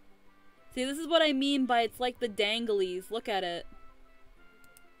 See, this is what I mean by it's like the danglies. Look at it.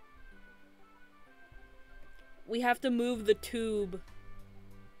 We have to move the tube.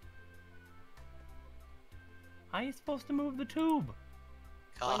 How are you supposed to move the tube?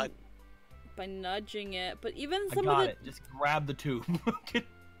 God. By nudging it. But even I some got of the... it. Just grab the tube.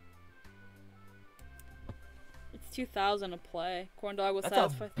 It's 2,000 a play. Corn dog was That's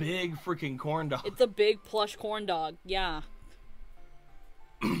satisfied. a big freaking corn dog. It's a big plush corn dog. Yeah.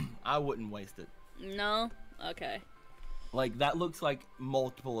 I wouldn't waste it. No? Okay. Like, that looks like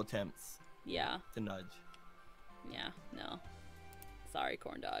multiple attempts Yeah. to nudge. Yeah. No. Sorry,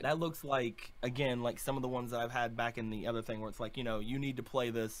 corn dog. That looks like, again, like some of the ones that I've had back in the other thing where it's like, you know, you need to play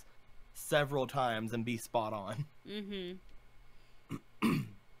this several times and be spot on. Mm-hmm.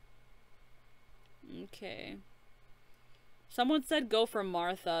 Okay. Someone said go for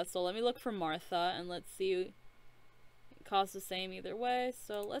Martha, so let me look for Martha and let's see. It costs the same either way,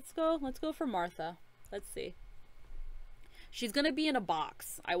 so let's go for Martha. Let's see. She's gonna be in a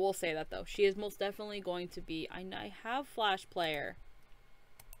box. I will say that though. She is most definitely going to be. I have Flash Player.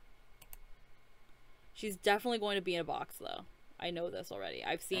 She's definitely going to be in a box though. I know this already.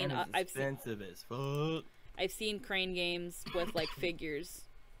 I've seen. Expensive as fuck. I've seen crane games with like figures.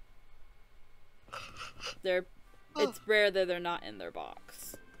 It's rare that they're not in their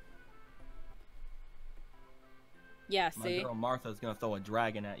box. Yeah, see? My girl Martha's gonna throw a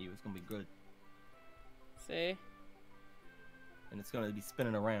dragon at you. It's gonna be good. See? And it's gonna be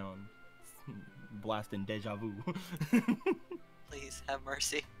spinning around. Blasting deja vu. Please have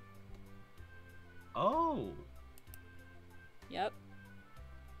mercy. Oh. Yep.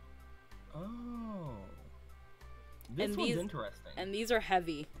 Oh. This one's interesting. And these are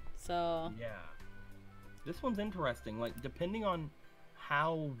heavy, so... Yeah. This one's interesting. Like, depending on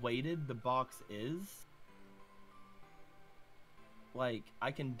how weighted the box is, like,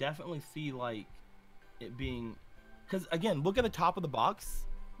 I can definitely see, like, it being... Because, again, look at the top of the box,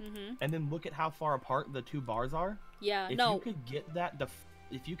 and then look at how far apart the two bars are. Yeah, if you could get that to...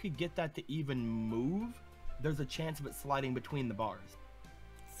 If you could get that to even move, there's a chance of it sliding between the bars.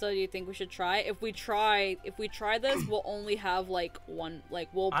 So do you think we should try? If we try this, we'll only have like one, like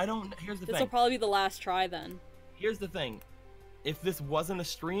here's the thing. This will probably be the last try then. Here's the thing. If this wasn't a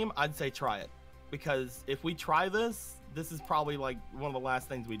stream, I'd say try it. Because if we try this, this is probably like one of the last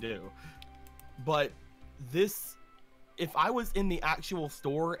things we do. But this, if I was in the actual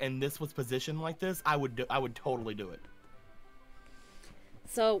store and this was positioned like this, I would totally do it.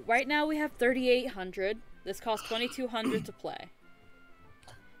 So right now we have 3,800. This costs 2,200 to play.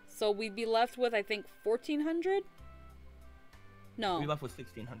 So we'd be left with, I think, 1,400? No. We'd be left with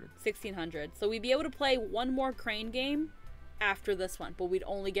 1,600. 1,600. So we'd be able to play one more crane game after this one, but we'd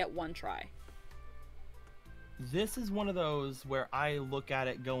only get one try. This is one of those where I look at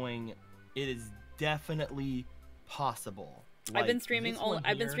it going, it is definitely possible. I've been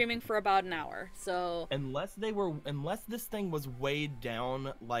streaming for about an hour, so unless this thing was weighed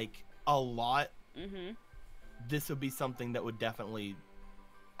down like a lot, this would be something that would definitely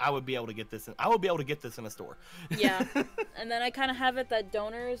I would be able to get this in a store. Yeah. And then I kind of have it that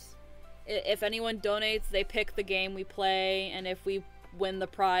donors, if anyone donates, they pick the game we play, and if we win the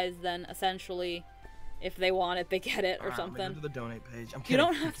prize, then essentially if they want it, they get it or something. Go to the donate page. I'm kidding. You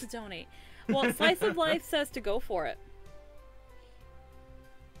don't have to donate. Well, Slice of Life says to go for it.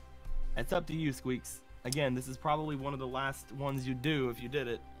 It's up to you, Squeaks. Again, this is probably one of the last ones you do if you did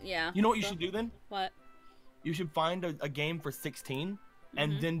it. Yeah. You know what you should do then? What? You should find a game for 16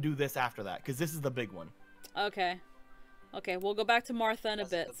 and then do this after that, because this is the big one. Okay. Okay, we'll go back to Martha in a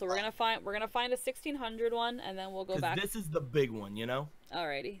bit. So we're gonna find a 1600 one, and then we'll go back. This is the big one, you know.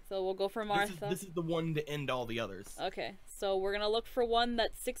 Alrighty, so we'll go for Martha. This is the one to end all the others. Okay, so we're gonna look for one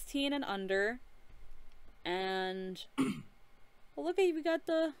that's 16 and under, and well, look at we got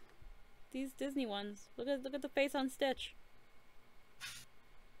these Disney ones. Look at the face on Stitch.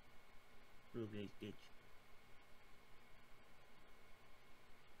 Stitch.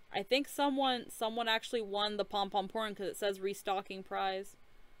 I think someone actually won the pom pom porn because it says restocking prize.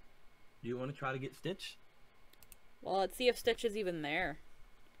 Do you want to try to get Stitch? Well, let's see if Stitch is even there,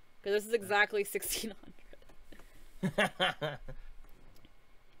 because this is exactly 1600.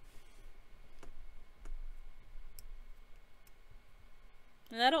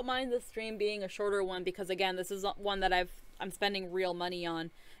 And I don't mind the stream being a shorter one because again, this is one that I'm spending real money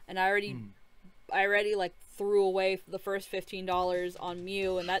on, and I already like threw away the first $15 on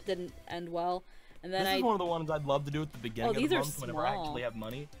Mew, and that didn't end well. And then this is one of the ones I'd love to do at the beginning of the month whenever I actually have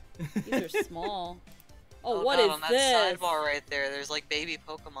money. These are small. Oh, what is on this? That sidebar right there, there's like baby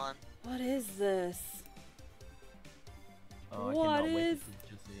Pokemon. What is this? Oh, what is?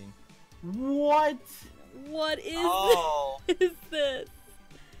 What? What is Oh. this? Is this?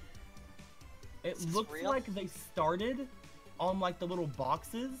 It looks real? like they started on like the little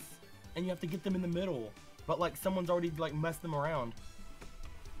boxes, and you have to get them in the middle. But like someone's already like messed them around.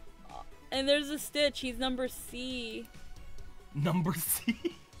 And there's a Stitch. He's number C. Number C.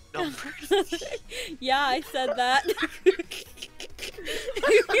 Number C. Yeah, I said that.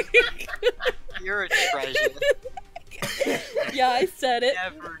 You're a treasure. Yeah, I said it.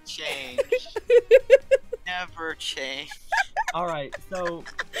 Never change. Never change. All right, so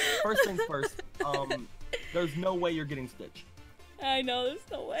first things first. There's no way you're getting Stitch. I know, there's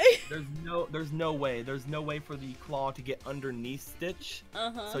no way. There's no way. There's no way for the claw to get underneath Stitch.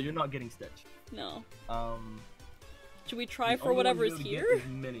 So you're not getting Stitch. No. Should we the try for only one whatever's you're gonna here? get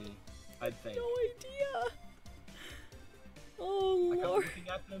is Mini, I think. No idea. Oh Like I'm lord. looking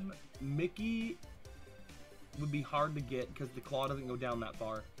at them, Mickey would be hard to get because the claw doesn't go down that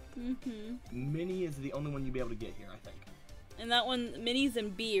far. Mini is the only one you'd be able to get here, I think. And that one, Minnie's in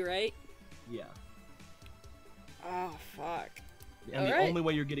B, right? Yeah. Oh fuck. And the only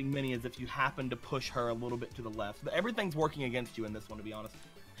way you're getting Minnie is if you happen to push her a little bit to the left. But everything's working against you in this one, to be honest.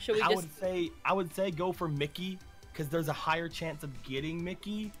 Should we I would say go for Mickey, because there's a higher chance of getting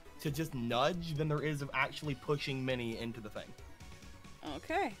Mickey to just nudge than there is of actually pushing Minnie into the thing.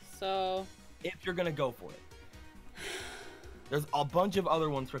 Okay, so if you're gonna go for it. There's a bunch of other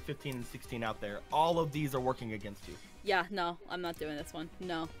ones for 15 and 16 out there. All of these are working against you. Yeah, no, I'm not doing this one.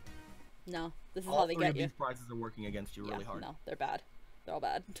 No. No. This is all how they three get of you. These prizes are working against you really hard. No, they're bad. They're all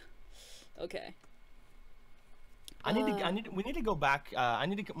bad. Okay. We need to go back. I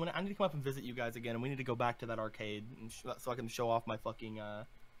need to come up and visit you guys again, and we need to go back to that arcade and so I can show off my fucking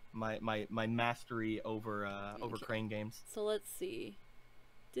my mastery over over crane games. So let's see.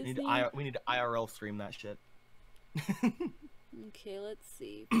 Disney... We need to IRL stream that shit. Okay, let's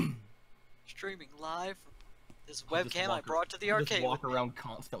see. Streaming live. This webcam I brought to the arcade. Just walk around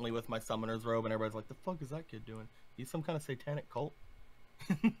constantly with my summoner's robe, and everybody's like, "The fuck is that kid doing? He's some kind of satanic cult."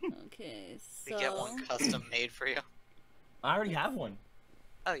 Okay, so we get one custom made for you. I already have one.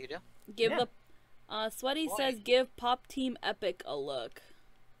 Oh, you do? Give the Sweaty says give Pop Team Epic a look.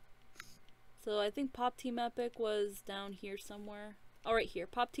 So I think Pop Team Epic was down here somewhere. Oh, right here.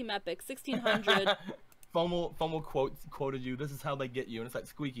 Pop Team Epic 1600. FOMO quoted you. This is how they get you, and it's like,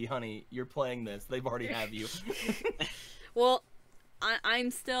 Squeaky, honey, you're playing this. They've already have you. Well, I'm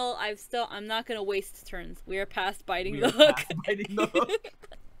not gonna waste turns. We are past biting the hook. Past biting the hook.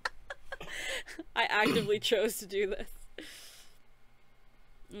 I actively chose to do this.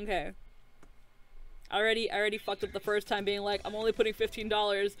 Okay. I already fucked up the first time, being like, I'm only putting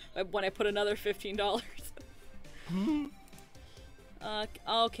 $15 when I put another $15.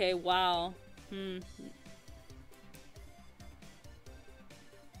 Okay. Wow.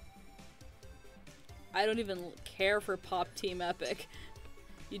 I don't even care for Pop Team Epic.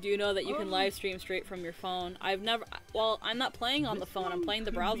 You do know that you can live stream straight from your phone. I've never... Well, I'm not playing on the phone. I'm playing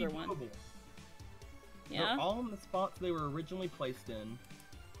the browser one. Yeah? They're all in the spots they were originally placed in.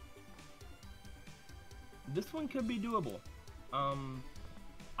 This one could be doable.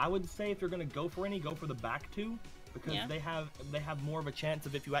 I would say if you're gonna go for any, go for the back two, because they have more of a chance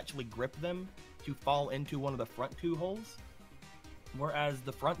of, if you actually grip them, to fall into one of the front two holes. Whereas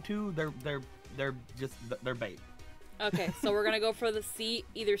the front two, they're bait. Okay, so we're gonna go for the C,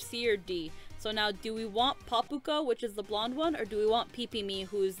 either C or D. So now, do we want Papuka, which is the blonde one, or do we want Pipimi,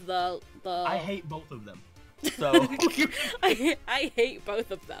 who's the... I hate both of them. So I hate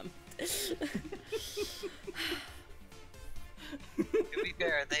both of them. To be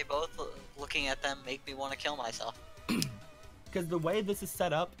fair, they both, looking at them, make me want to kill myself. Because the way this is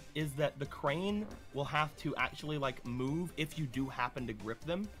set up is that the crane will have to actually like move if you do happen to grip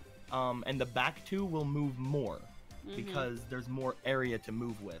them, and the back two will move more because there's more area to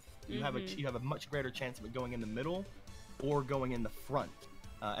move with. You have a much greater chance of it going in the middle or going in the front,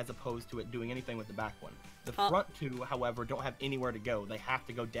 as opposed to it doing anything with the back one. The front two, however, don't have anywhere to go. They have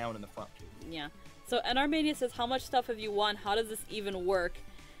to go down in the front two. Yeah. So NRMania says, how much stuff have you won? How does this even work?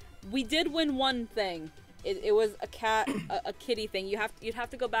 We did win one thing. It was a cat, a kitty thing. You'd have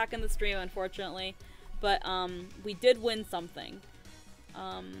to go back in the stream, unfortunately. But we did win something.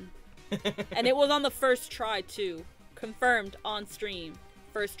 And it was on the first try too. Confirmed on stream.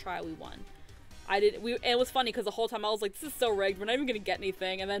 First try we won. It was funny because the whole time I was like, this is so rigged, we're not even gonna get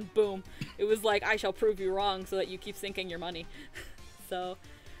anything, and then boom, it was like, I shall prove you wrong so that you keep sinking your money. So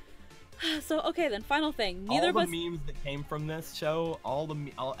okay then, final thing. Neither of us... All the memes that came from this show,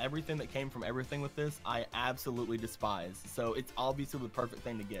 everything that came from everything with this, I absolutely despise. So it's obviously the perfect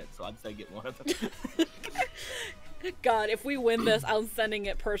thing to get, so I'd say get one of them. God, if we win this, I'm sending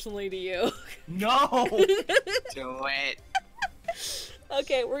it personally to you. No! Do it.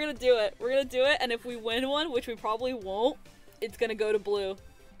 Okay, we're gonna do it. We're gonna do it, and if we win one, which we probably won't, it's gonna go to Blue.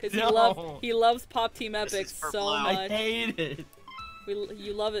 Because he loves Pop Team Epic so much. I hate it.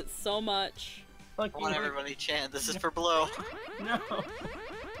 You love it so much. I want everybody chant, this is for Blue. No.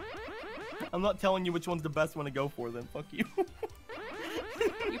 I'm not telling you which one's the best one to go for then, fuck you.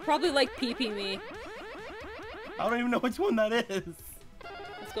 You probably like Pee-Pee-Me. I don't even know which one that is.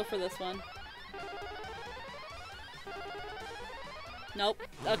 Let's go for this one. Nope.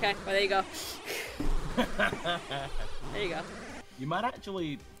 Okay, well there you go. There you go. You might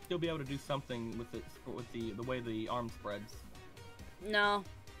actually still be able to do something with it, with the way the arm spreads. No,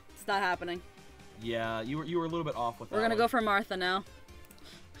 it's not happening. Yeah, you were a little bit off with that. We're gonna go for Martha now.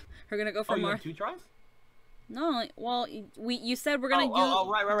 We're gonna go for Martha. Martha. You have 2 tries? No, well, you said we're gonna use...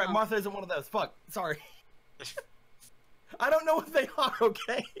 right. Oh. Martha isn't one of those. Fuck. Sorry. I don't know what they are,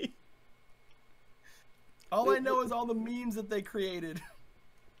 okay? All I know is all the memes that they created.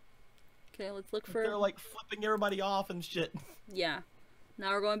 Okay, let's look for... They're like flipping everybody off and shit. Yeah.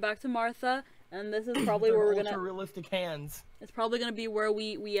 Now we're going back to Martha, and this is probably where we're gonna... Ultra-realistic hands. It's probably gonna be where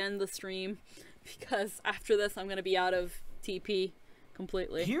we end the stream, because after this I'm gonna be out of TP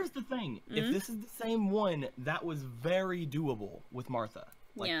completely. Here's the thing. If this is the same one, that was very doable with Martha.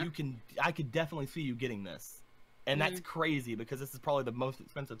 Like, yeah. I could definitely see you getting this. And that's crazy, because this is probably the most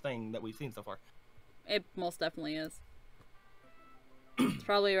expensive thing that we've seen so far. It most definitely is. It's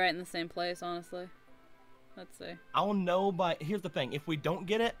probably right in the same place, honestly. Let's see. I'll know by... Here's the thing. If we don't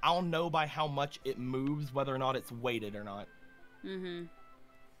get it, I'll know by how much it moves, whether or not it's weighted or not.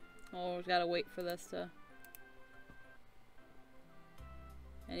 Oh, we gotta wait for this to...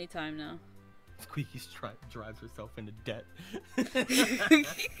 Anytime now. Squeaky drives herself into debt.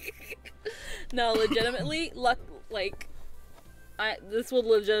 No, legitimately, this will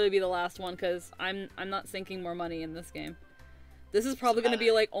legitimately be the last one, because I'm not sinking more money in this game. This is probably going to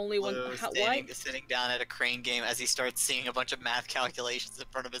be like only one. Sitting down at a crane game as he starts seeing a bunch of math calculations in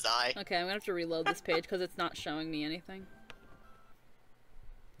front of his eye. Okay, I'm gonna have to reload this page because it's not showing me anything.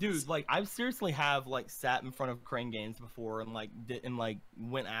 Dude, like, I've seriously sat in front of crane games before and went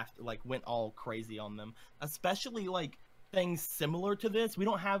all crazy on them. Especially like things similar to this. We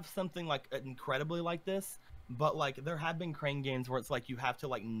don't have something like incredibly like this, but like there have been crane games where it's like you have to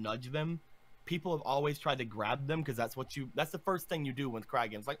like nudge them. People have always tried to grab them because that's the first thing you do with crane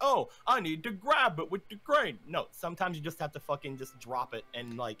games. Like, oh, I need to grab it with the crane. No, sometimes you just have to fucking just drop it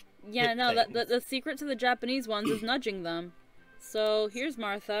and like. Yeah, no, the secret to the Japanese ones is nudging them. So here's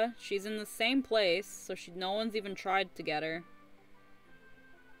Martha. She's in the same place, so no one's even tried to get her.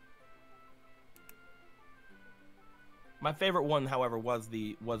 My favorite one, however, was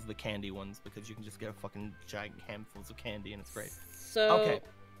the candy ones, because you can just get a fucking giant handfuls of candy and it's great. So okay,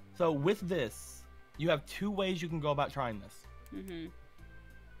 so with this, you have two ways you can go about trying this. Mm-hmm.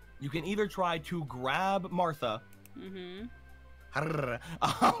 You can either try to grab Martha. Mm-hmm.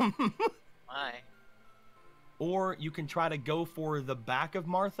 Why? Or you can try to go for the back of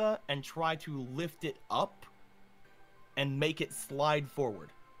Martha and try to lift it up and make it slide forward.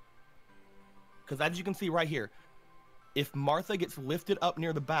 Because as you can see right here, if Martha gets lifted up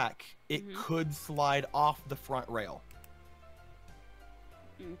near the back, it could slide off the front rail.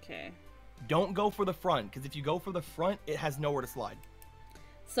 Okay. Don't go for the front, because if you go for the front, it has nowhere to slide.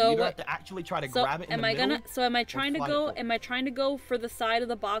 So you have to actually try to grab it in the middle. Am I trying to go? Am I trying to go for the side of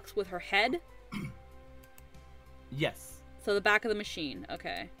the box with her head? Yes. So the back of the machine.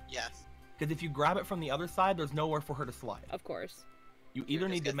 Okay. Yes. Because if you grab it from the other side, there's nowhere for her to slide. Of course. You either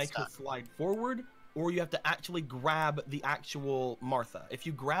need to make her slide forward, or you have to actually grab the actual Martha. If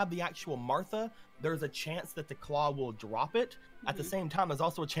you grab the actual Martha, there's a chance that the claw will drop it. At the same time, there's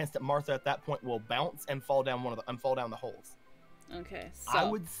also a chance that Martha at that point will bounce and fall down fall down the holes. Okay. So I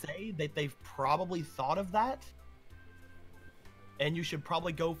would say that they've probably thought of that. And you should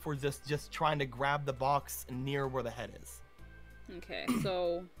probably go for just trying to grab the box near where the head is. Okay,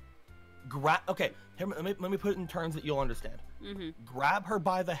 so Okay, here, let me put it in terms that you'll understand. Grab her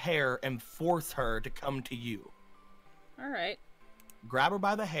by the hair and force her to come to you. All right. Grab her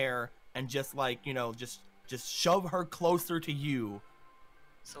by the hair and just like, you know, just shove her closer to you.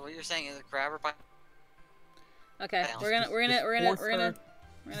 So what you're saying is grab her by. Okay, we're gonna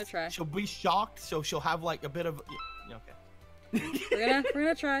try. She'll be shocked, so she'll have like a bit of. Okay. we're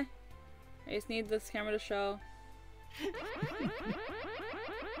gonna try. I just need this camera to show.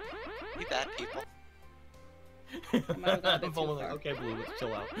 We bad people. I might have gone a bit I'm too almost far. like, okay, Blue, let's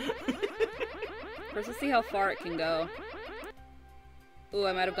chill out. First, let's see how far it can go. Ooh,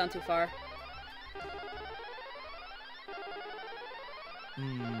 I might have gone too far.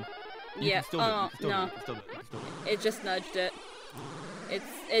 Yeah. Oh no. It just nudged it.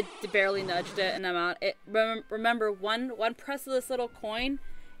 It barely nudged it, and I'm out. Remember, one press of this little coin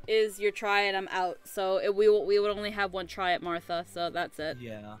is your try, and I'm out. So we would only have one try at Martha. So that's it.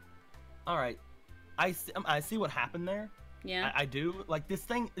 Yeah. All right. I see what happened there. Yeah. I do. Like this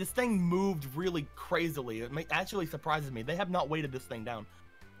thing moved really crazily. It actually surprises me. They have not weighted this thing down.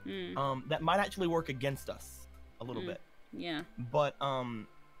 That might actually work against us a little bit. Yeah. But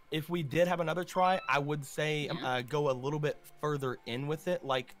if we did have another try, I would say go a little bit further in with it,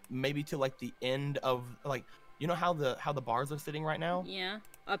 like maybe to like the end of like, you know how the bars are sitting right now? Yeah.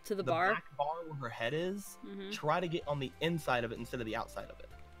 Up to the bar. The back bar where her head is. Try to get on the inside of it instead of the outside of it.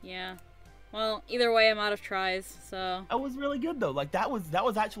 Yeah. Well, either way, I'm out of tries. So. That was really good though. Like that was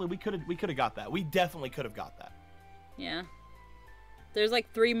actually we could have got that. We definitely could have got that. Yeah. There's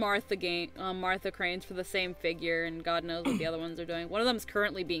like 3 Martha cranes for the same figure, and God knows what the other ones are doing. One of them is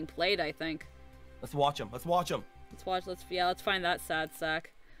currently being played, I think. Let's watch them. Let's find that sad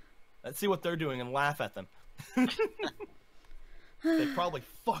sack. Let's see what they're doing and laugh at them. They probably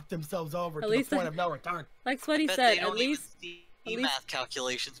fucked themselves over to the point of no return. Like what he said, at least math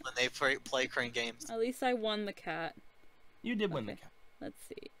calculations when they play crane games. At least I won the cat. You did win the cat. Let's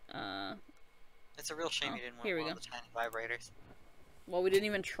see. It's a real shame you didn't win one of the tiny vibrators. Well, we didn't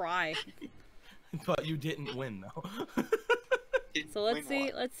even try. But you didn't win though. So let's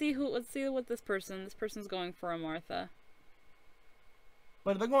see what this person's going for a Martha.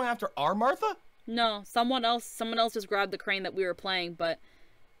 But they're going after our Martha? No, someone else just grabbed the crane that we were playing, but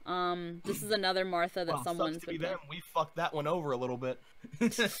this is another Martha that someone's been playing. We fucked that one over a little bit.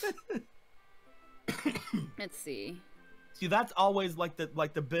 Let's see. See, that's always like the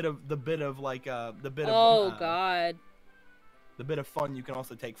bit of Oh god. The bit of fun you can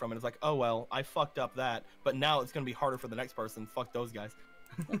also take from it is like, oh well, I fucked up that, but now it's gonna be harder for the next person. Fuck those guys.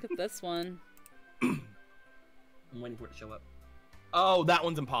 Look at this one. I'm waiting for it to show up. Oh, that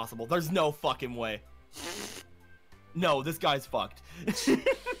one's impossible. There's no fucking way. No, this guy's fucked.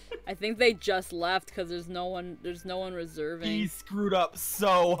 I think they just left because there's no one reserving. He screwed up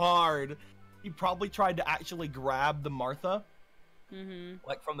so hard. He probably tried to actually grab the Martha,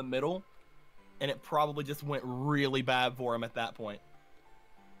 like from the middle, and it probably just went really bad for him at that point.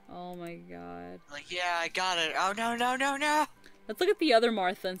 Oh my god. Like, yeah, I got it. Oh no, no, no, no. Let's look at the other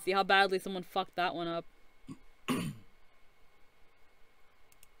Martha and see how badly someone fucked that one up.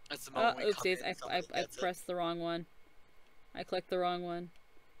 That's the moment oopsies, I pressed the wrong one. I clicked the wrong one.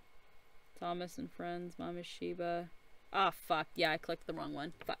 Thomas and Friends, Mama Sheba. Ah, fuck. Yeah, I clicked the wrong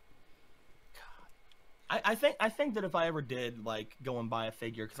one. Fuck. God. I think that if I ever did like go and buy a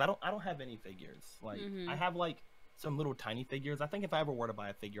figure, because I don't have any figures. Like I have like some little tiny figures. I think if I ever were to buy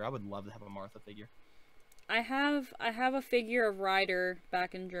a figure, I would love to have a Martha figure. I have a figure of Ryder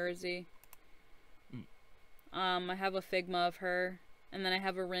back in Jersey. I have a Figma of her, and then I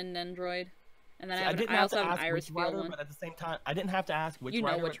have a Rin Nendroid, and then See, I also have an Iris Field rider, one. but at the same time, I didn't have to ask which You know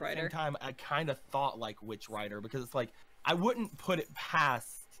rider. which at the rider. same time, I kind of thought like which rider, because it's like I wouldn't put it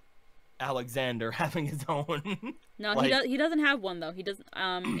past Alexander having his own. No, like, he doesn't have one though. He doesn't.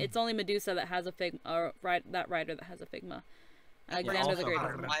 It's only Medusa that has a Figma, or that rider that has a Figma. Alexander the Great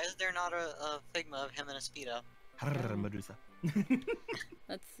doesn't. Why is there not a Figma of him in a Speedo? Medusa.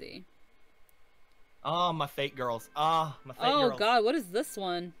 Let's see. Oh, my fate girls. Ah, my fate girls. Oh God, what is this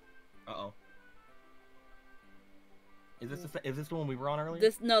one? Uh-oh. Is this the one we were on earlier?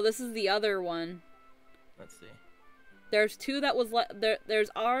 This is the other one. Let's see. There's two that was like there's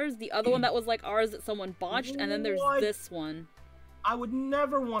ours, the other one that was like ours that someone botched, and then there's this one. I would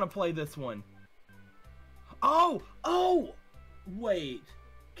never want to play this one. Oh! Wait.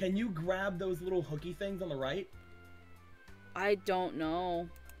 Can you grab those little hooky things on the right? I don't know.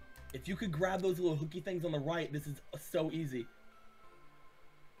 If you could grab those little hooky things on the right, this is so easy.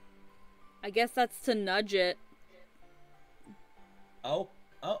 I guess that's to nudge it. Oh.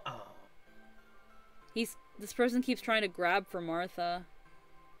 This person keeps trying to grab for Martha.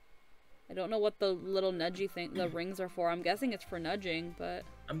 I don't know what the little nudgy thing, the rings are for. I'm guessing it's for nudging, but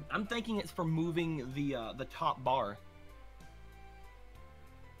I'm thinking it's for moving the top bar.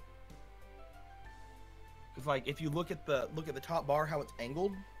 Cause like if you look at the top bar, how it's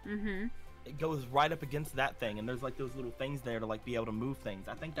angled, it goes right up against that thing, and there's like those little things there to like be able to move things.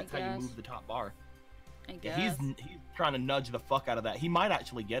 I think that's how you move the top bar. I guess. Yeah, he's trying to nudge the fuck out of that. He might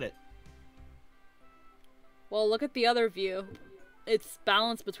actually get it. Well, look at the other view. It's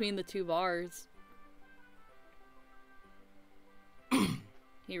balanced between the two bars.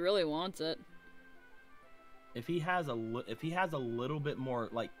 He really wants it. If he has a little bit more,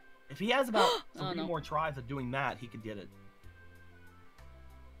 like, if he has about three more tries of doing that, he could get it.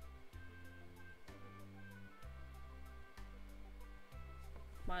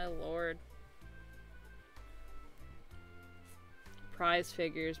 My lord. Prize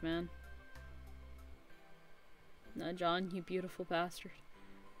figures, man. Nudge on, you beautiful bastard.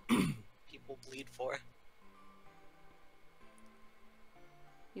 People bleed for.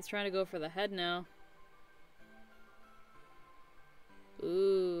 He's trying to go for the head now.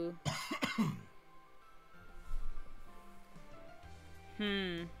 Ooh.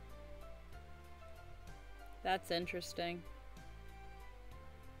 That's interesting.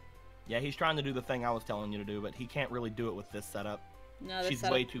 Yeah, he's trying to do the thing I was telling you to do, but he can't really do it with this setup. No, she's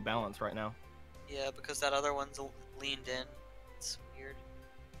way too balanced right now. Yeah, because that other one's leaned in. It's weird.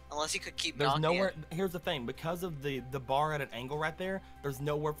 Unless he could keep there's knocking nowhere. it. Here's the thing: because of the bar at an angle right there, there's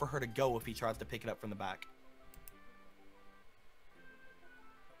nowhere for her to go if he tries to pick it up from the back.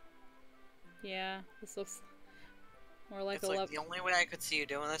 Yeah, this looks more like it's like the only way I could see you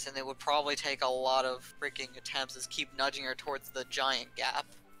doing this, and it would probably take a lot of freaking attempts, is keep nudging her towards the giant gap.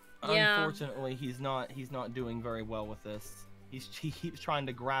 Yeah. Unfortunately, he's not doing very well with this. He keeps trying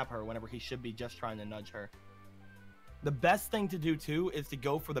to grab her whenever he should be just trying to nudge her. The best thing to do too is to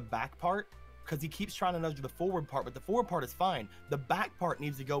go for the back part, because he keeps trying to nudge the forward part, but the forward part is fine. The back part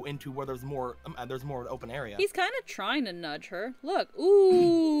needs to go into where there's more open area. He's kind of trying to nudge her. Look,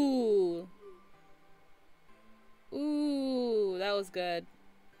 ooh, ooh, that was good.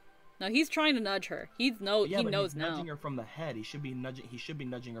 No, he's trying to nudge her. He knows he's now. Nudging her from the head. He should be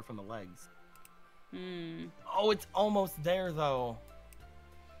nudging her from the legs. Hmm. Oh, it's almost there though.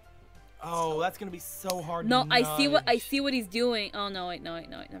 Oh, that's gonna be so hard. No, to nudge. I see what he's doing. Oh no, wait,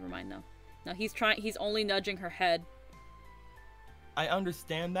 never mind. No, he's only nudging her head. I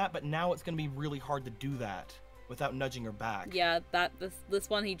understand that, but now it's gonna be really hard to do that without nudging her back. Yeah, this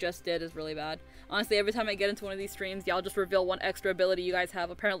one he just did is really bad. Honestly, every time I get into one of these streams, y'all just reveal one extra ability you guys have.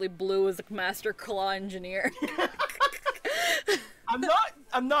 Apparently, Blue is a master claw engineer.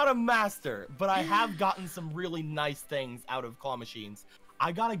 I'm not a master, but I have gotten some really nice things out of claw machines.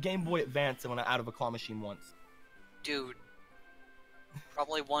 I got a Game Boy Advance out of a claw machine once. Dude,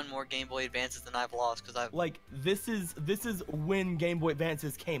 probably won more Game Boy Advances than I've lost, because I've... Like, this is when Game Boy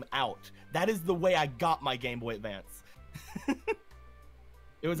Advances came out. That is the way I got my Game Boy Advance.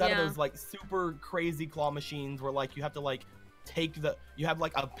 It was out of those, like, super crazy claw machines where, like, you have to, like, you have,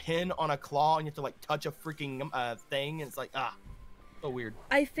 like, a pin on a claw and you have to, like, touch a freaking thing, and it's like, so weird.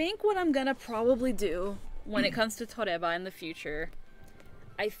 I think what I'm gonna probably do when it comes to Toreba in the future,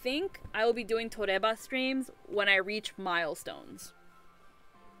 I think I will be doing Toreba streams when I reach milestones.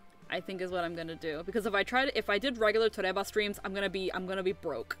 I think is what I'm gonna do, because if I did regular Toreba streams, I'm gonna be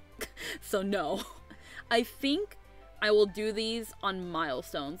broke. So no. I think I will do these on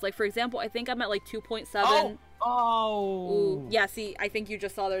milestones. Like, for example, I think I'm at like 2.7. Oh. Ooh, yeah, see, I think you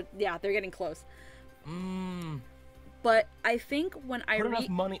just saw they're getting close. But I think when I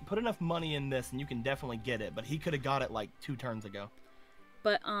put enough money in this, and you can definitely get it. But he could have got it like 2 turns ago.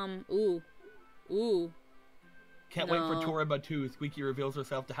 But ooh. Can't wait for Toreba 2. Squeaky reveals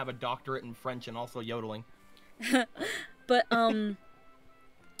herself to have a doctorate in French and also yodeling. But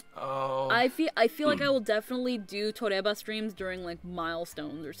Oh. I feel like I will definitely do Toreba streams during like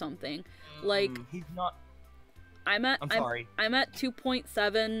milestones or something. Like he's not. I'm at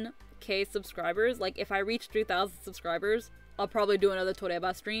 2.7k subscribers. Like if I reach 3,000 subscribers, I'll probably do another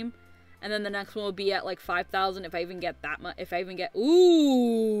Toreba stream, and then the next one will be at like 5,000 if I even get that much. If I even get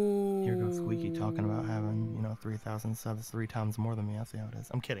Here goes Squeaky talking about having 3,000 subs, 3 times more than me. I see how it is.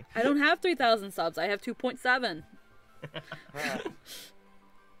 I'm kidding. I don't have 3,000 subs. I have 2.7.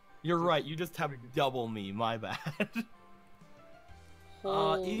 You're right. You just have double me. My bad.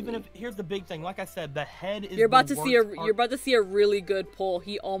 Even if here's the big thing, like I said, the head is. You're about to see a really good pull.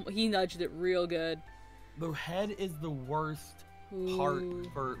 He nudged it real good. The head is the worst part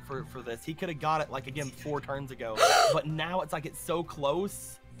for this. He could have got it like again 4 turns ago, but now it's like it's so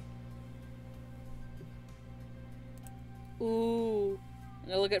close. Ooh, I'm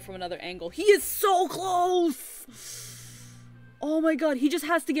gonna look at it from another angle. He is so close. Oh my god, he just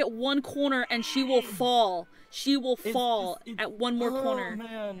has to get one corner and she will fall. She will fall at one more corner.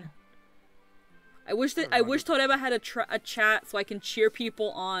 Man. I wish Toreba had a chat so I can cheer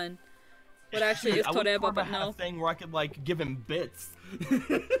people on. What actually is Toreba, but no. A thing where I could like give him bits.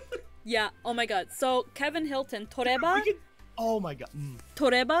 Yeah. Oh my god. So Kevin Hilton, Toreba. Oh my god.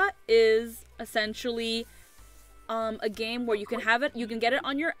 Toreba is essentially a game where you can have it. You can get it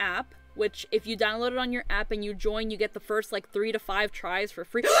on your app. Which, if you download it on your app and you join, you get the first, like, 3 to 5 tries for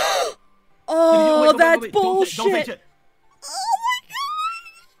free. Oh, wait, that's bullshit! Don't say shit. Oh my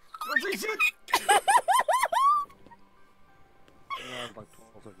god! Don't say shit!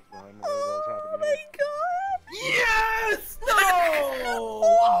 Oh my god! Yes! No!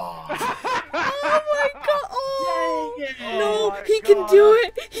 Oh my god! Oh! Dang it. No, he can do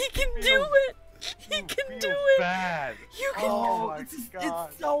it! He can do it! He can do it! Bad. You can It's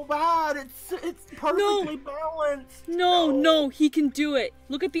so bad! It's perfectly balanced! No, he can do it!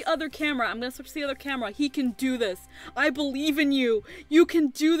 Look at the other camera. I'm gonna switch to the other camera. He can do this. I believe in you! You can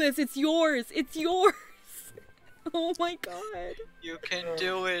do this! It's yours! It's yours! Oh my god. You can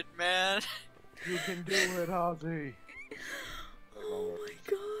do it, man. You can do it, Ozzy. Oh my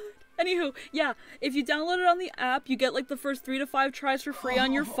god. Anywho, yeah, if you download it on the app, you get like the first 3 to 5 tries for free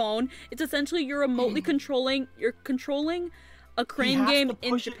on your phone. It's essentially you're remotely controlling a crane game in Japan. He has to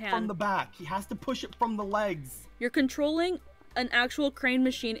push it from the back. He has to push it from the legs. You're controlling an actual crane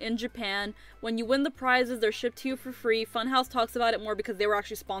machine in Japan. When you win the prizes, they're shipped to you for free. Funhouse talks about it more because they were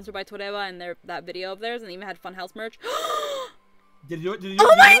actually sponsored by Toreba in that video of theirs, and they even had Funhouse merch. Did he do it?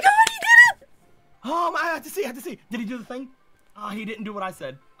 Oh my god, he did it! Oh, I have to see. Did he do the thing? Oh, he didn't do what I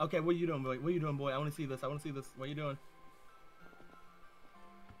said. Okay, what are you doing, boy? What are you doing, boy? I want to see this. What are you doing?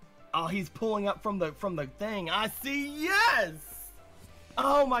 Oh, he's pulling up from the thing. I see. Yes.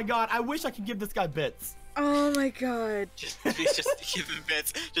 Oh my god. I wish I could give this guy bits. Oh my god. Please just give him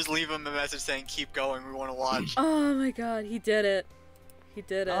bits. Just leave him a message saying, "Keep going. We want to watch." Oh my god, he did it. He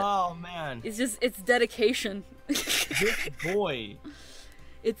did it. Oh man. It's dedication. This boy.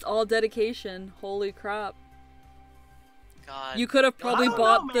 It's all dedication. Holy crap. God. You could have probably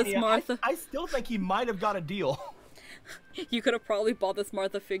bought this Martha. I still think he might have got a deal. You could have probably bought this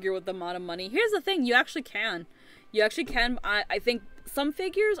Martha figure with the amount of money. Here's the thing, you actually can. You actually can. I think some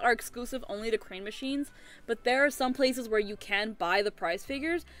figures are exclusive only to crane machines, but there are some places where you can buy the prize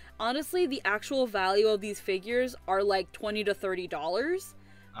figures. Honestly, the actual value of these figures are like $20 to $30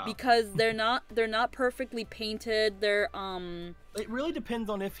 because they're not perfectly painted. They're It really depends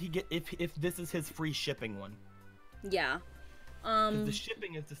on if this is his free shipping one. Yeah. The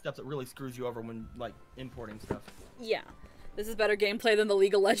shipping is the stuff that really screws you over when like importing stuff. Yeah. This is better gameplay than the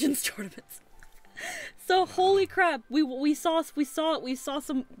League of Legends tournaments. So holy crap, we saw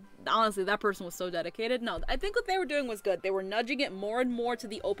some. Honestly, that person was so dedicated. No, I think what they were doing was good. They were nudging it more and more to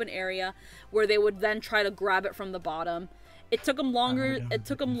the open area where they would then try to grab it from the bottom. It took them longer. It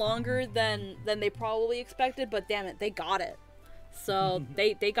took them longer than they probably expected, but damn it, they got it. So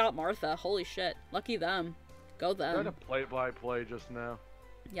they got Martha. Holy shit, lucky them. Go them. Is that a play-by-play just now?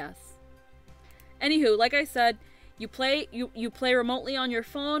 Yes. Anywho, like I said, you play remotely on your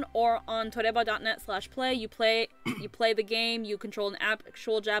phone or on toreba.net/play. You play the game. You control an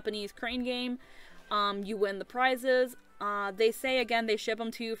actual Japanese crane game. You win the prizes. They say again they ship them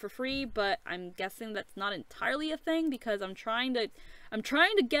to you for free, but I'm guessing that's not entirely a thing because I'm trying to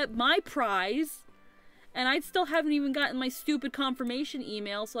get my prize, And I still haven't even gotten my stupid confirmation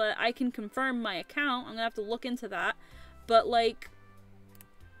email so that I can confirm my account. I'm gonna have to look into that. But, like,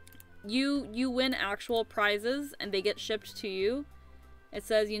 you win actual prizes and they get shipped to you. It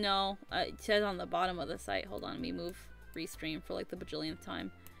says, you know, it says on the bottom of the site. Hold on, let me move restream for, like, the bajillionth time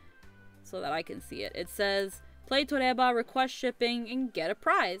so that I can see it. It says, play Toreba, request shipping, and get a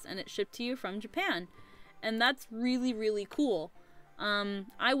prize. And it's shipped to you from Japan. And that's really, really cool.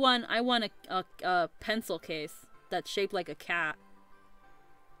 I won a pencil case that's shaped like a cat.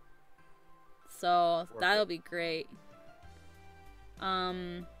 So that'll be great.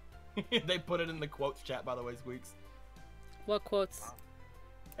 They put it in the quotes chat, by the way, Squeaks. What quotes?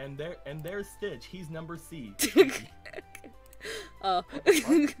 And there's Stitch. He's number C. Oh.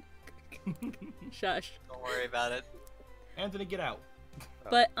 Shush. Don't worry about it. Anthony, get out.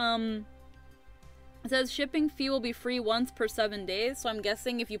 But, it says shipping fee will be free once per 7 days, so I'm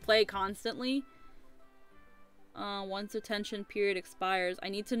guessing if you play constantly, once retention period expires. I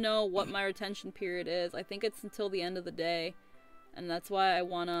need to know what my retention period is. I think it's until the end of the day, and that's why I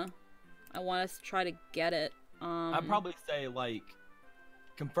wanna try to get it. I'd probably say, like,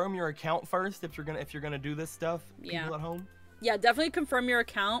 confirm your account first if you're gonna do this stuff. Yeah. People at home. Yeah, definitely confirm your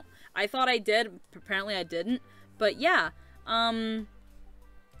account. I thought I did, apparently I didn't. But yeah,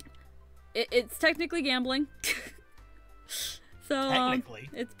 it's technically gambling. So Technically.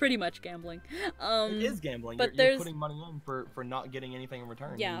 it's pretty much gambling. It is gambling. But you're putting money in for not getting anything in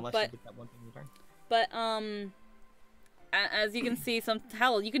return. Yeah, unless but you get that one thing in return. But as you can see,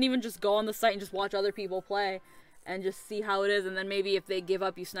 hell, you can even just go on the site and just watch other people play, and just see how it is, and then maybe if they give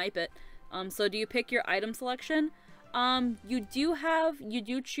up, you snipe it. So do you pick your item selection? You do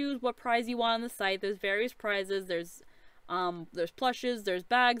choose what prize you want on the site. There's various prizes. There's plushes, there's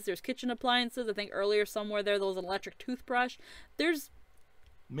bags, there's kitchen appliances. I think earlier somewhere there was an electric toothbrush. There's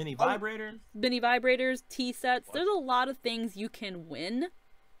mini vibrators, tea sets. There's a lot of things you can win.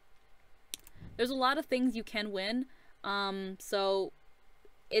 So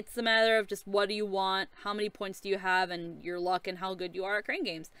it's a matter of just what do you want, how many points do you have, and your luck and how good you are at crane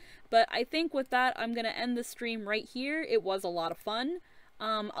games. But I think with that, I'm gonna end the stream right here. It was a lot of fun.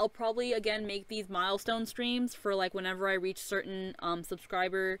 I'll probably, again, make these milestone streams for, like, whenever I reach certain,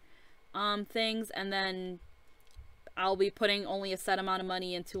 subscriber, things, and then I'll be putting only a set amount of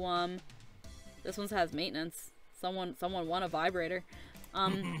money into, this one has maintenance. Someone won a vibrator.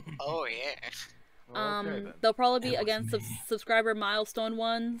 Oh, yeah. They'll probably be, again, subscriber milestone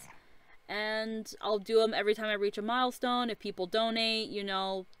ones, and I'll do them every time I reach a milestone. If people donate, you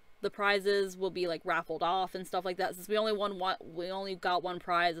know, the prizes will be, like, raffled off and stuff like that. Since we only got one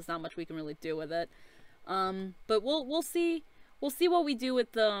prize, there's not much we can really do with it. But we'll see what we do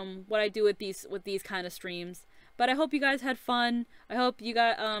with what I do with these kind of streams. But I hope you guys had fun. I hope you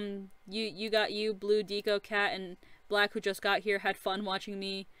got you Blue, Deco, Cat, and Black, who just got here, had fun watching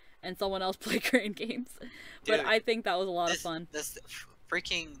me and someone else play crane games. Dude, but I think that was a lot of fun. This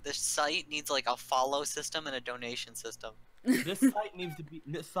site needs, like, a follow system and a donation system. This site needs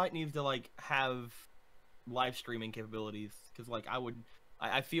to like have live streaming capabilities, because like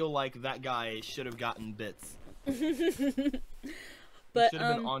I feel like that guy should have gotten bits. But should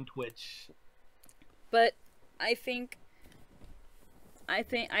have been on Twitch. But I think I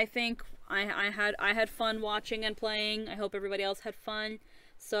had fun watching and playing. I hope everybody else had fun.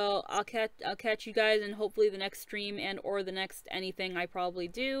 So I'll catch you guys in hopefully the next stream and or the next anything I probably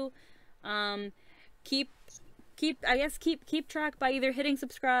do. Keep track by either hitting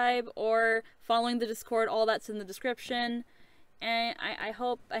subscribe or following the Discord. All that's in the description. And I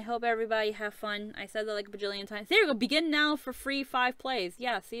hope everybody have fun. I said that like a bajillion times. There we go. Begin now for free 5 plays.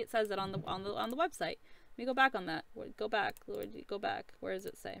 Yeah, see, it says it on the website. Let me go back on that. Go back. Where does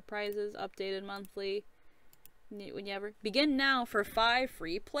it say? Prizes updated monthly. Whenever. Begin now for 5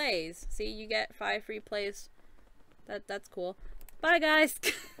 free plays. See, you get 5 free plays. That's cool. Bye, guys.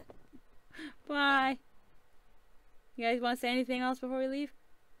 Bye. You guys want to say anything else before we leave?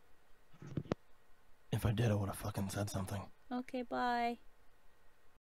 If I did, I would have fucking said something. Okay, bye.